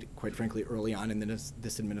he made, quite frankly, early on in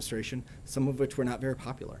this administration, some of which were not very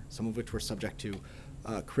popular, some of which were subject to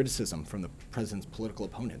criticism from the president's political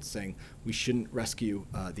opponents, saying we shouldn't rescue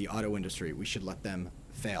the auto industry, we should let them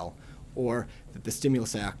fail, or that the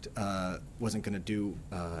Stimulus Act wasn't going to do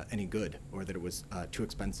any good, or that it was too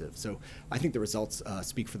expensive. So I think the results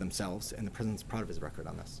speak for themselves, and the president's proud of his record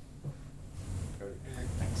on this.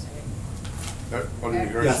 Thanks.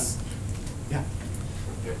 Yes. Yeah.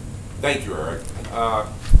 Okay. Thank you, Eric.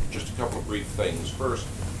 Just a couple of brief things. First,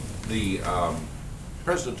 the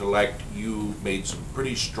President-elect, you made some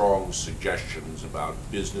pretty strong suggestions about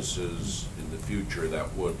businesses in the future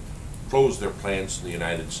that would close their plants in the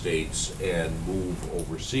United States and move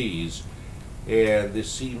overseas. And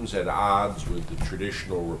this seems at odds with the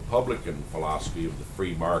traditional Republican philosophy of the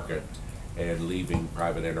free market and leaving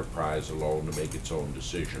private enterprise alone to make its own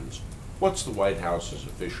decisions. What's the White House's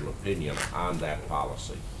official opinion on that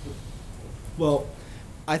policy? Well,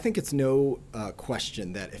 I think it's no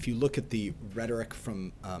question that if you look at the rhetoric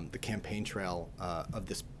from the campaign trail of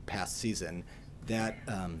this past season, that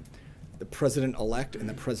the president-elect and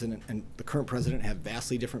the current president have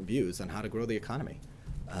vastly different views on how to grow the economy.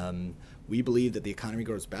 We believe that the economy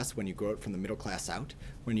grows best when you grow it from the middle class out,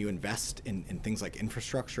 when you invest in things like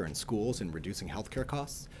infrastructure and schools and reducing healthcare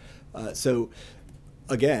costs. So,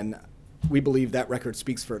 again, we believe that record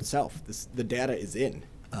speaks for itself. The data is in.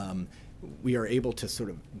 We are able to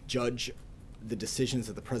sort of judge the decisions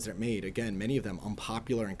that the president made. Again, many of them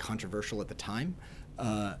unpopular and controversial at the time,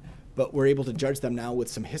 But we're able to judge them now with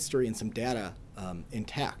some history and some data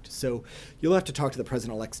intact. So you'll have to talk to the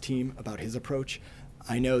president-elect's team about his approach.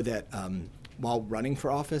 I know that while running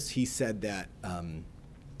for office, he said that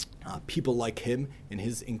people like him in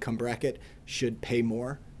his income bracket should pay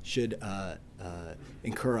more, should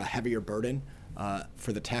incur a heavier burden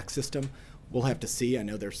for the tax system. We'll have to see. I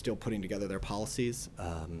know they're still putting together their policies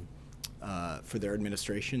for their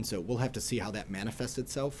administration, so we'll have to see how that manifests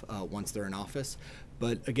itself once they're in office.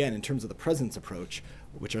 But again, in terms of the president's approach,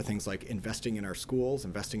 which are things like investing in our schools,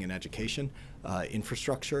 investing in education,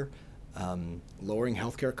 infrastructure, lowering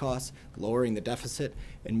healthcare costs, lowering the deficit,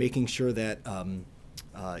 and making sure that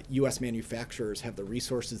U.S. manufacturers have the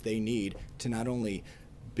resources they need to not only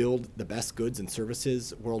build the best goods and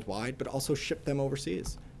services worldwide, but also ship them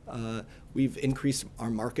overseas. We've increased our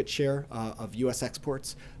market share of U.S.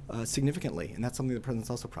 exports significantly, and that's something the president's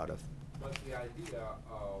also proud of. But the idea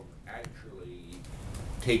of actually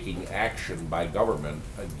taking action by government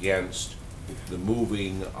against the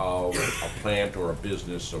moving of a plant or a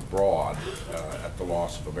business abroad at the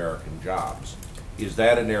loss of American jobs, is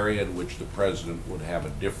that an area in which the president would have a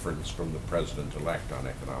difference from the president-elect on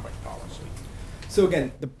economic policy? So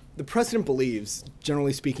again, the president believes,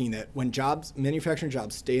 generally speaking, that when manufacturing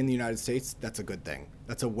jobs stay in the United States, that's a good thing.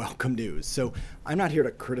 That's a welcome news. So I'm not here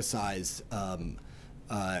to criticize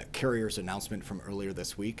Carrier's announcement from earlier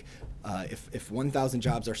this week. If 1,000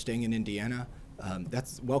 jobs are staying in Indiana,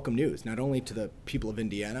 that's welcome news, not only to the people of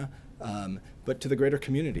Indiana, but to the greater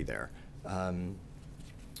community there.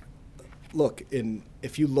 Look,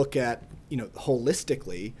 if you look at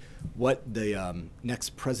holistically what the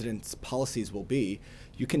next president's policies will be,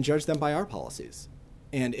 you can judge them by our policies.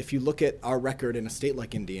 And if you look at our record in a state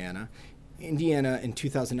like Indiana, Indiana in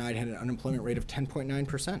 2009 had an unemployment rate of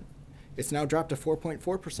 10.9%. It's now dropped to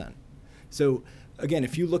 4.4%. So again,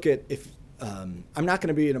 if you look at, I'm not going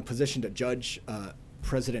to be in a position to judge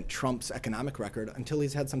President Trump's economic record until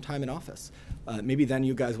he's had some time in office. Maybe then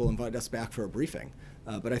you guys will invite us back for a briefing.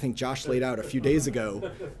 But I think Josh laid out a few days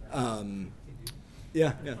ago,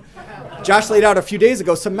 Josh laid out a few days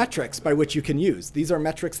ago some metrics by which you can use. These are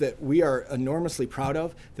metrics that we are enormously proud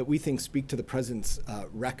of, that we think speak to the president's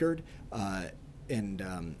record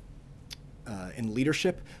and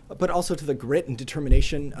leadership, but also to the grit and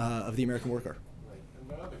determination of the American worker. Right. And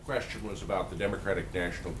my other question was about the Democratic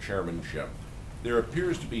National Chairmanship. There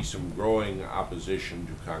appears to be some growing opposition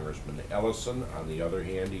to Congressman Ellison. On the other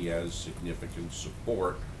hand, he has significant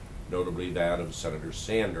support, notably that of Senator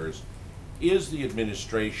Sanders. Is the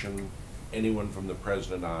administration, anyone from the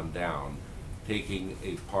president on down, taking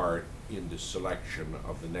a part in the selection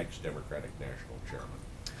of the next Democratic National Chairman?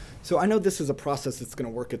 So I know this is a process that's going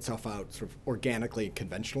to work itself out sort of organically and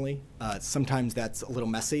conventionally. Sometimes that's a little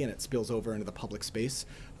messy and it spills over into the public space.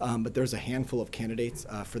 But there's a handful of candidates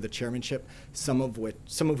for the chairmanship, some of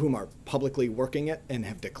whom are publicly working it and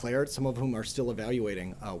have declared, some of whom are still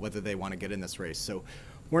evaluating whether they want to get in this race. So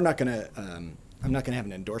we're not going to, I'm not going to have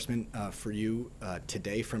an endorsement for you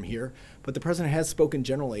today from here, but the president has spoken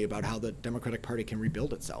generally about how the Democratic Party can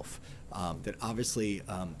rebuild itself. That obviously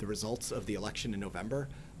the results of the election in November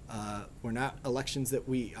were not elections that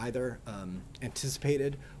we either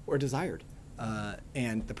anticipated or desired.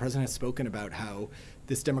 And the president has spoken about how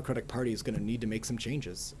this Democratic Party is going to need to make some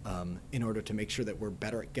changes in order to make sure that we're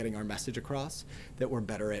better at getting our message across, that we're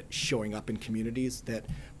better at showing up in communities that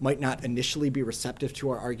might not initially be receptive to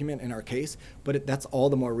our argument and our case, but that's all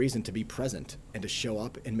the more reason to be present and to show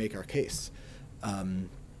up and make our case.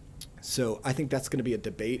 So I think that's going to be a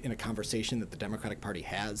debate and a conversation that the Democratic Party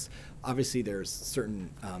has. Obviously, there's certain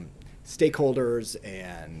stakeholders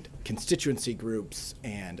and constituency groups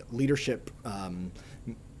and leadership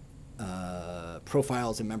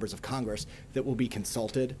profiles and members of Congress that will be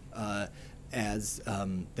consulted as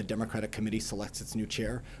the Democratic Committee selects its new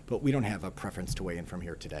chair, but we don't have a preference to weigh in from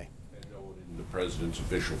here today. And no one in the president's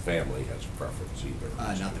official family has a preference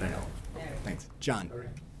either. Not that I know. Okay, thanks. John.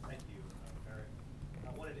 Thank you, Eric.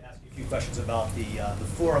 I wanted to ask you a few questions about the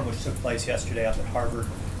forum which took place yesterday up at Harvard,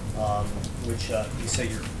 which you say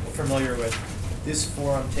you're familiar with. This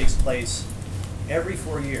forum takes place every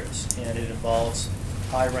 4 years, and it involves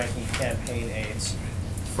high-ranking campaign aides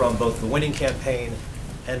from both the winning campaign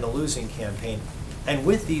and the losing campaign. And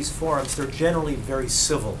with these forums, they're generally very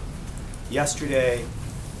civil. Yesterday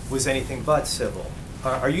was anything but civil.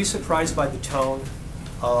 Are you surprised by the tone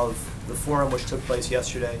of the forum which took place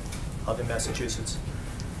yesterday up in Massachusetts?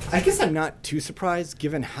 I guess I'm not too surprised,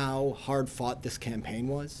 given how hard fought this campaign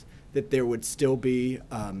was, that there would still be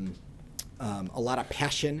a lot of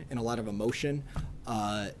passion and a lot of emotion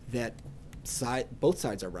that both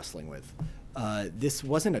sides are wrestling with. this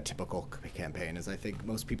wasn't a typical campaign, as I think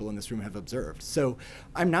most people in this room have observed. So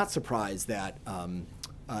I'm not surprised that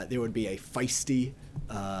there would be a feisty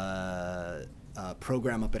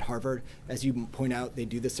program up at Harvard. As you point out, they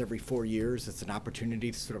do this every 4 years. It's an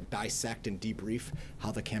opportunity to sort of dissect and debrief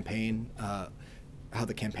how the campaign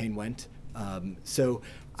went. So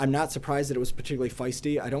I'm not surprised that it was particularly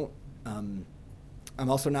feisty. I'm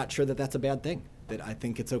also not sure that that's a bad thing. That I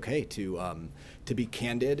think it's okay to be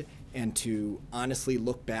candid and to honestly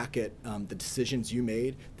look back at the decisions you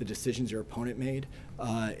made, the decisions your opponent made,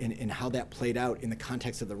 and how that played out in the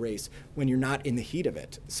context of the race when you're not in the heat of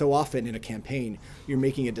it. So often in a campaign, you're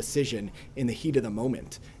making a decision in the heat of the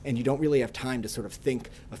moment, and you don't really have time to sort of think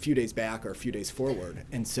a few days back or a few days forward.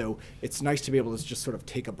 And so it's nice to be able to just sort of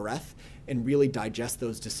take a breath and really digest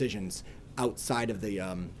those decisions outside of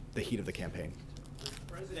the heat of the campaign. The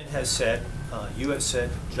President has said, you have said,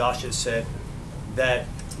 Josh has said, that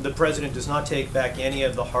the President does not take back any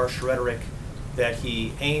of the harsh rhetoric that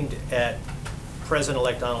he aimed at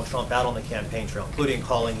President-elect Donald Trump out on the campaign trail, including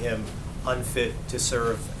calling him unfit to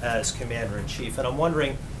serve as Commander-in-Chief. And I'm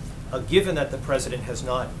wondering, given that the President has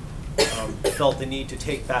not felt the need to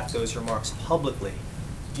take back those remarks publicly,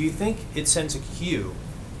 do you think it sends a cue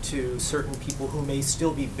to certain people who may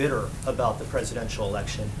still be bitter about the presidential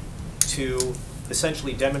election to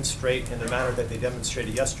essentially demonstrate in the manner that they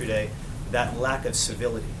demonstrated yesterday that lack of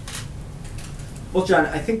civility? Well, John,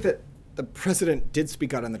 I think that the President did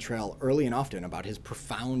speak out on the trail early and often about his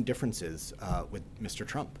profound differences with Mr.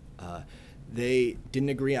 Trump. They didn't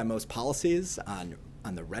agree on most policies, on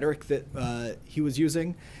the rhetoric that he was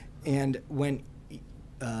using. And when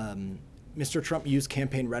Mr. Trump used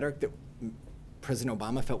campaign rhetoric that President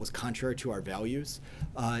Obama felt was contrary to our values,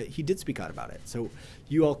 he did speak out about it. So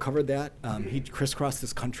you all covered that. He crisscrossed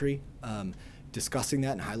this country discussing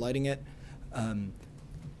that and highlighting it.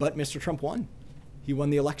 But Mr. Trump won. He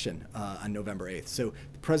won the election on November 8th. So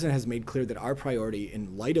the President has made clear that our priority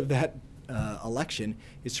in light of that election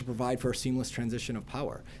is to provide for a seamless transition of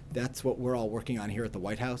power. That's what we're all working on here at the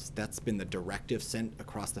White House. That's been the directive sent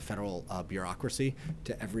across the federal bureaucracy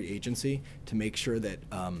to every agency to make sure that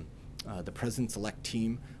the President's elect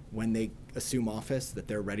team, when they assume office, that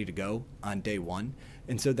they're ready to go on day one.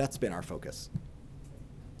 And so that's been our focus.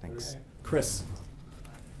 Thanks. Chris.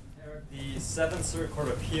 The Seventh Circuit Court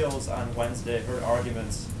of Appeals on Wednesday heard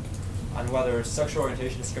arguments on whether sexual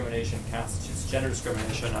orientation discrimination constitutes gender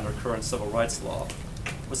discrimination under current civil rights law.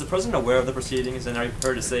 Was the President aware of the proceedings, and are you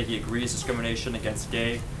prepared to say he agrees discrimination against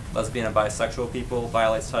gay, lesbian, and bisexual people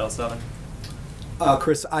violates Title VII?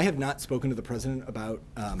 Chris, I have not spoken to the President about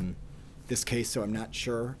this case, so I'm not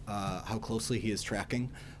sure how closely he is tracking.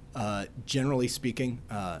 Generally speaking,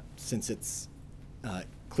 since it's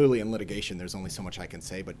clearly in litigation, there's only so much I can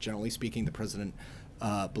say, but generally speaking, the President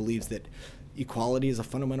believes that equality is a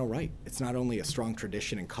fundamental right. It's not only a strong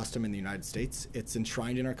tradition and custom in the United States, it's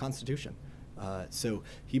enshrined in our Constitution. So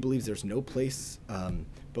he believes there's no place,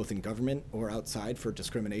 both in government or outside, for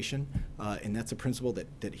discrimination, and that's a principle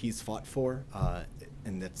that he's fought for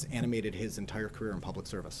and that's animated his entire career in public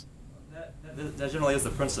service. That generally is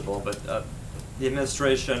the principle, but the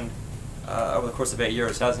administration, over the course of 8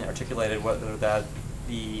 years, hasn't articulated whether that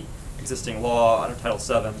the existing law under Title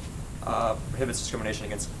VII prohibits discrimination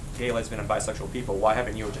against gay, lesbian, and bisexual people. Why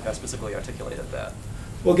haven't you specifically articulated that?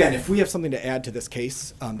 Well, again, if we have something to add to this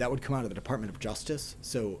case, that would come out of the Department of Justice.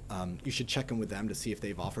 So you should check in with them to see if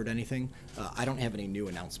they've offered anything. I don't have any new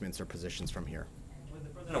announcements or positions from here. Would the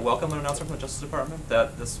President welcome an announcement from the Justice Department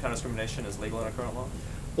that this kind of discrimination is legal under current law?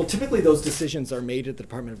 Well, typically those decisions are made at the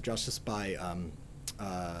Department of Justice by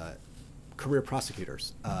career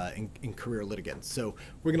prosecutors and career litigants. So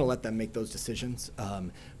we're going to let them make those decisions.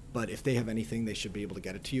 But if they have anything, they should be able to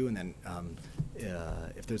get it to you. And then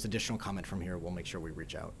if there's additional comment from here, we'll make sure we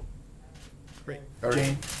reach out. Great.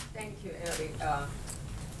 Jane? Thank you, Eric.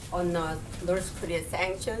 On North Korea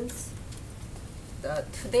sanctions,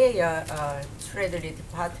 today Treasury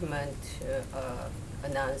Department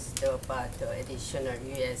announced about additional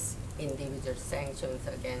U.S. individual sanctions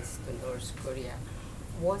against North Korea.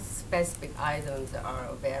 What specific items are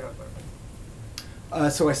available?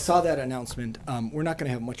 So I saw that announcement. We're not going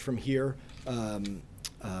to have much from here on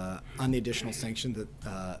the additional sanctions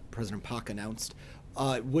that President Park announced.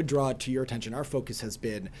 Would draw to your attention, our focus has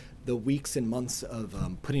been the weeks and months of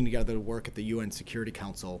putting together the work at the UN Security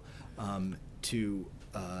Council to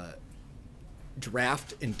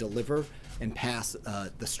draft and deliver and pass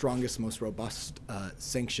the strongest, most robust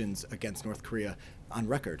sanctions against North Korea on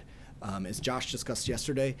record. As Josh discussed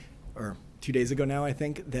yesterday, or 2 days ago now, I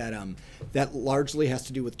think, that that largely has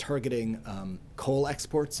to do with targeting coal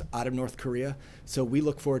exports out of North Korea. So we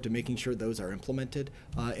look forward to making sure those are implemented,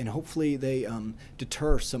 and hopefully they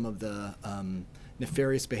deter some of the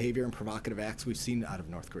nefarious behavior and provocative acts we've seen out of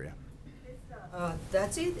North Korea.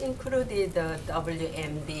 Does it include the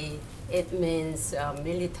WMD? It means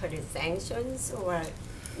military sanctions, or a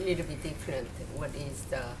little bit different? What is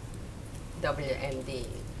the WMD?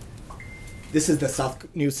 This is the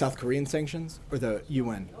new South Korean sanctions, or the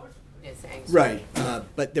UN? The sanctions. Right,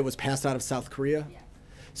 but that was passed out of South Korea. Yeah.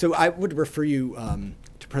 So I would refer you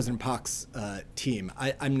to President Park's team.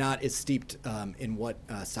 I'm not as steeped in what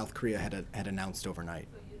South Korea had announced overnight.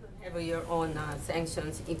 So you don't have your own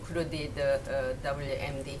sanctions included the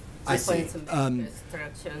WMD? I see.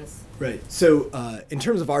 Restrictions. Right. So in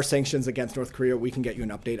terms of our sanctions against North Korea, we can get you an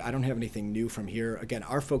update. I don't have anything new from here. Again,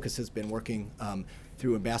 our focus has been working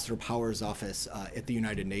through Ambassador Power's office at the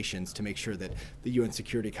United Nations to make sure that the UN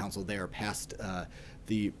Security Council there passed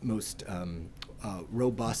the most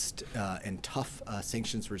robust and tough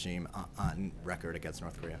sanctions regime on record against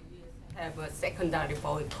North Korea. Have a secondary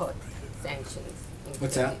boycott sanctions.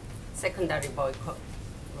 What's that? Secondary boycott.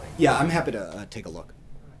 Right. Yeah, I'm happy to take a look.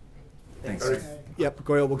 Thanks. Yep,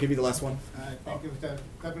 Goyal, we'll give you the last one. Thank you, sir.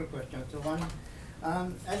 Couple of questions. So one,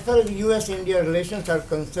 as far as U.S.-India relations are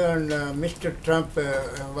concerned, Mr. Trump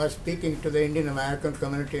was speaking to the Indian American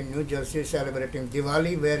community in New Jersey celebrating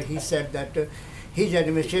Diwali, where he said that his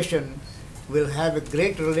administration will have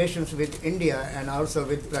great relations with India and also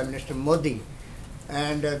with Prime Minister Modi.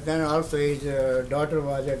 And then also his daughter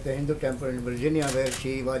was at the Hindu temple in Virginia, where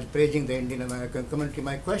she was praising the Indian American community.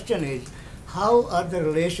 My question is, how are the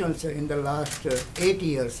relations in the last 8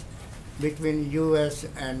 years between U.S.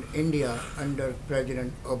 and India under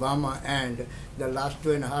President Obama and the last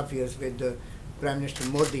 2.5 years with Prime Minister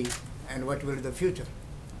Modi, and what will be the future?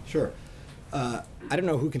 Sure. I don't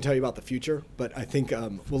know who can tell you about the future, but I think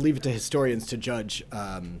we'll leave it to historians to judge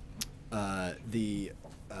the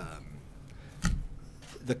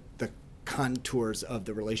contours of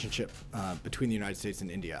the relationship between the United States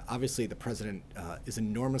and India. Obviously, the president is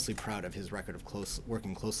enormously proud of his record of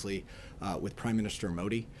working closely with Prime Minister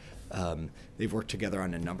Modi. They've worked together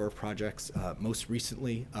on a number of projects. Most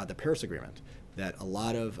recently, the Paris Agreement. That a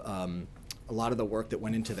lot of the work that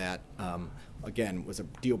went into that, again, was a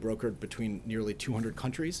deal brokered between nearly 200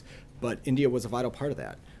 countries, but India was a vital part of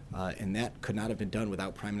that. And that could not have been done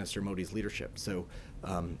without Prime Minister Modi's leadership. So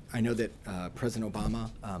I know that President Obama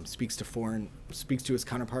speaks to his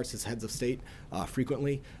counterparts, his heads of state,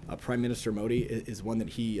 frequently. Prime Minister Modi is one that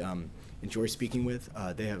he enjoys speaking with.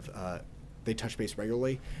 They touch base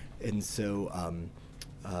regularly, and so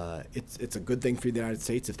it's a good thing for the United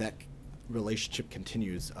States if that relationship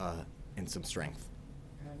continues in some strength.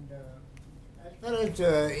 And as far as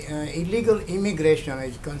illegal immigration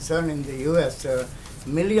is concerned in the U.S.,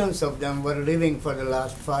 millions of them were living for the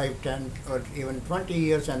last 5, 10, or even 20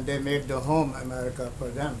 years, and they made the home America for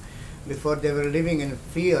them. Before they were living in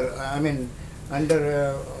fear,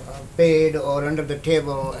 under paid or under the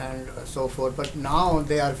table and so forth. But now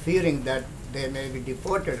they are fearing that they may be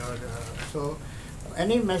deported. So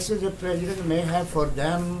any message the president may have for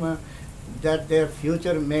them that their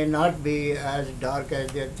future may not be as dark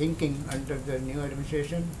as they're thinking under the new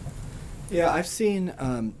administration? Yeah, I've seen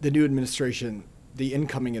the new administration, the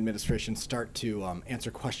incoming administration, start to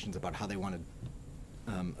answer questions about how they want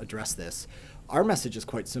to address this. Our message is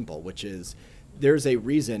quite simple, which is there's a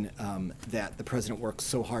reason that the president worked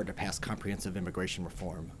so hard to pass comprehensive immigration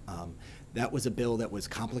reform. That was a bill that was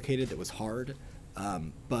complicated, that was hard,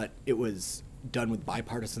 but it was done with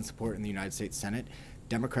bipartisan support in the United States Senate.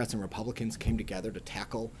 Democrats and Republicans came together to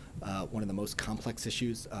tackle one of the most complex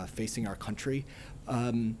issues facing our country.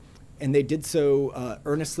 And they did so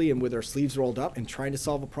earnestly and with their sleeves rolled up and trying to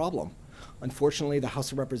solve a problem. Unfortunately, the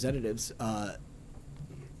House of Representatives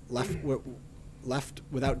left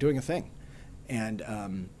without doing a thing.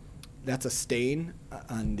 And that's a stain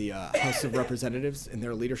on the House of Representatives and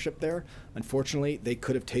their leadership there. Unfortunately, they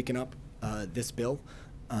could have taken up this bill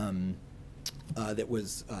that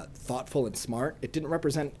was thoughtful and smart. It didn't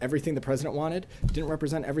represent everything the president wanted. It didn't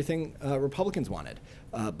represent everything Republicans wanted.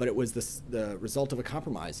 But it was the result of a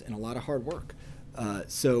compromise and a lot of hard work.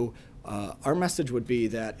 So our message would be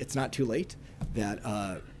that it's not too late,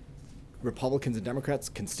 that Republicans and Democrats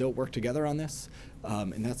can still work together on this,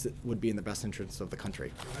 and that would be in the best interest of the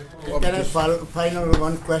country. Can I final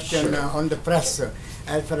one question on the press?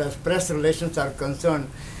 As far as press relations are concerned,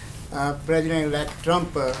 President-elect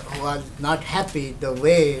Trump was not happy the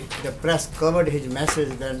way the press covered his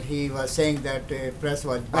message when he was saying that the press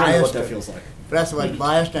was biased. I know what that feels like. press was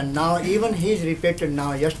biased, and now even he's repeated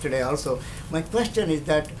now yesterday also. My question is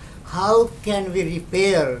that how can we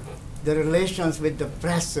repair the relations with the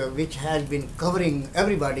press, which has been covering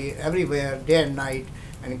everybody, everywhere, day and night,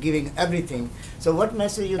 and giving everything? So what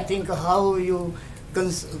message you think, how you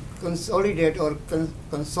consolidate or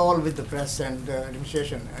console with the press and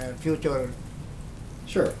administration future?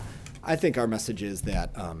 Sure. I think our message is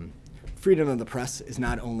that freedom of the press is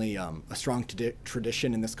not only a strong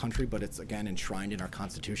tradition in this country, but it's, again, enshrined in our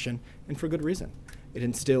Constitution, and for good reason. It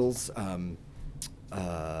instills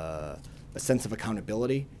a sense of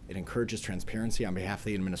accountability. It encourages transparency on behalf of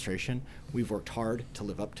the administration. We've worked hard to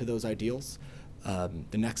live up to those ideals.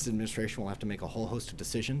 The next administration will have to make a whole host of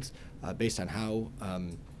decisions based on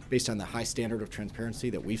the high standard of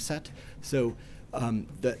transparency that we've set. So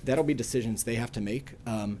that'll be decisions they have to make.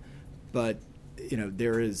 But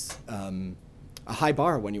there is a high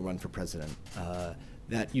bar when you run for president.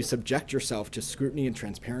 That you subject yourself to scrutiny and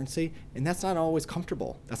transparency, and that's not always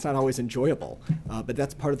comfortable. That's not always enjoyable, but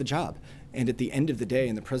that's part of the job. And at the end of the day,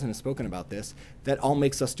 and the president has spoken about this, that all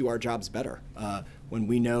makes us do our jobs better. When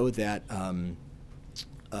we know that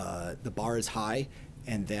the bar is high,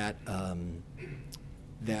 and that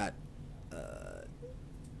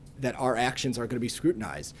that our actions are going to be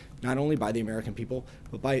scrutinized, not only by the American people,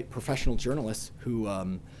 but by professional journalists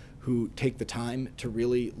who take the time to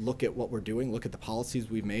really look at what we're doing, look at the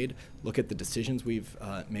policies we've made, look at the decisions we've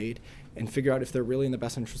made, and figure out if they're really in the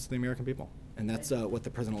best interest of the American people. And that's what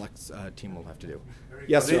the President-elect's team will have to do.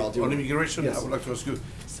 Yes, sir, I'll do on it. immigration, Yes. I would like to ask you,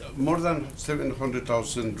 more than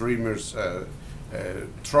 700,000 Dreamers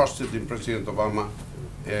trusted in President Obama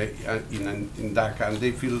in DACA, and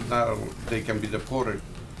they feel now they can be deported.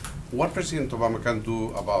 What President Obama can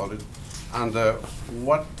do about it, and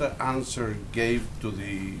what answer gave to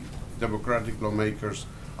the Democratic lawmakers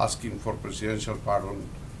asking for presidential pardon,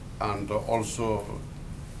 and also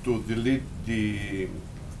to delete the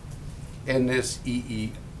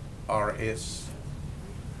NSEERS,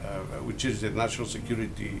 which is the National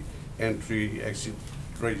Security Entry-Exit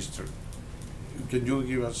Register. Can you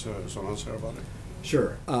give us some answer about it?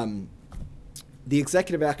 Sure. The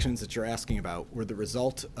executive actions that you're asking about were the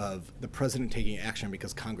result of the president taking action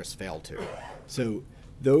because Congress failed to. So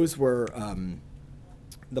those were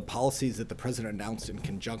the policies that the president announced in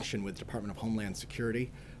conjunction with the Department of Homeland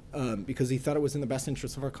Security because he thought it was in the best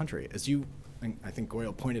interest of our country. As you, I think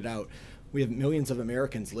Goyle pointed out, we have millions of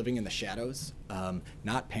Americans living in the shadows,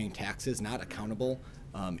 not paying taxes, not accountable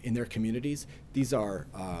in their communities. These are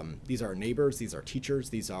neighbors, these are teachers,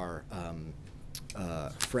 these are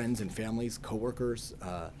friends and families, coworkers,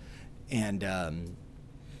 and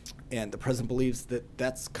the president believes that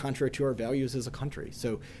that's contrary to our values as a country.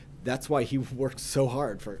 So that's why he worked so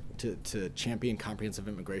hard to champion comprehensive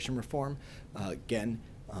immigration reform. Again,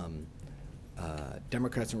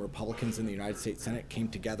 Democrats and Republicans in the United States Senate came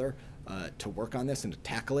together to work on this and to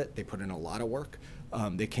tackle it. They put in a lot of work.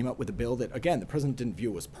 They came up with a bill that, again, the president didn't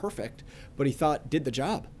view was perfect, but he thought did the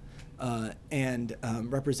job. And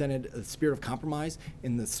represented the spirit of compromise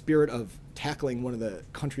in the spirit of tackling one of the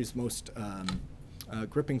country's most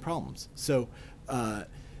gripping problems. So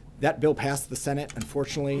that bill passed the Senate.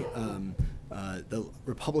 Unfortunately, the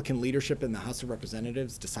Republican leadership in the House of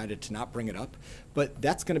Representatives decided to not bring it up. But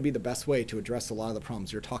that's going to be the best way to address a lot of the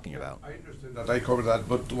problems you're talking about. I understand that, I covered that,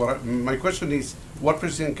 but my question is, what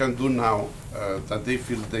president can do now that they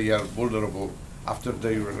feel they are vulnerable after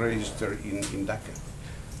they register in DACA?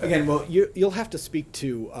 Again, well, you'll have to speak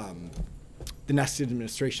to the next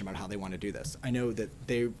administration about how they want to do this. I know that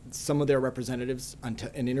some of their representatives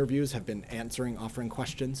in interviews have been offering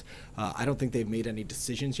questions. I don't think they've made any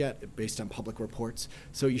decisions yet based on public reports.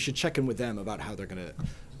 So you should check in with them about how they're going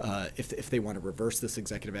to, if they want to reverse this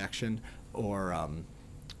executive action or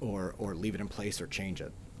leave it in place or change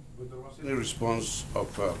it. But there was any response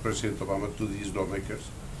of President Obama to these lawmakers?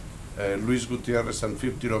 Luis Gutierrez and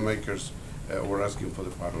 50 lawmakers were asking for the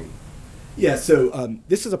pardon. Yeah, so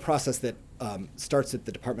this is a process that starts at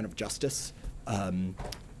the Department of Justice.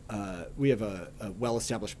 We have a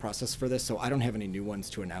well-established process for this, so I don't have any new ones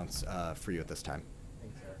to announce for you at this time.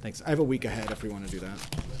 Thanks. I have a week ahead if we want to do that.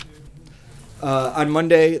 On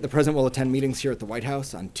Monday, the president will attend meetings here at the White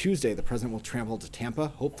House. On Tuesday, the president will travel to Tampa,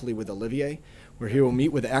 hopefully with Olivier, where he will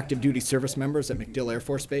meet with active duty service members at MacDill Air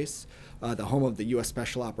Force Base, the home of the U.S.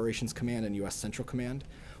 Special Operations Command and U.S. Central Command.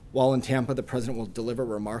 While in Tampa, the president will deliver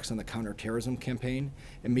remarks on the counterterrorism campaign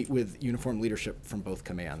and meet with uniformed leadership from both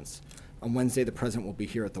commands. On Wednesday, the president will be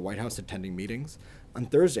here at the White House attending meetings. On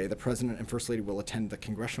Thursday, the president and first lady will attend the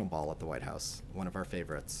congressional ball at the White House, one of our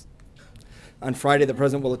favorites. On Friday, the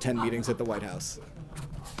president will attend meetings at the White House.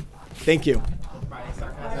 Thank you.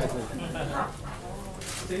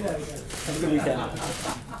 Say that again. Have a good weekend.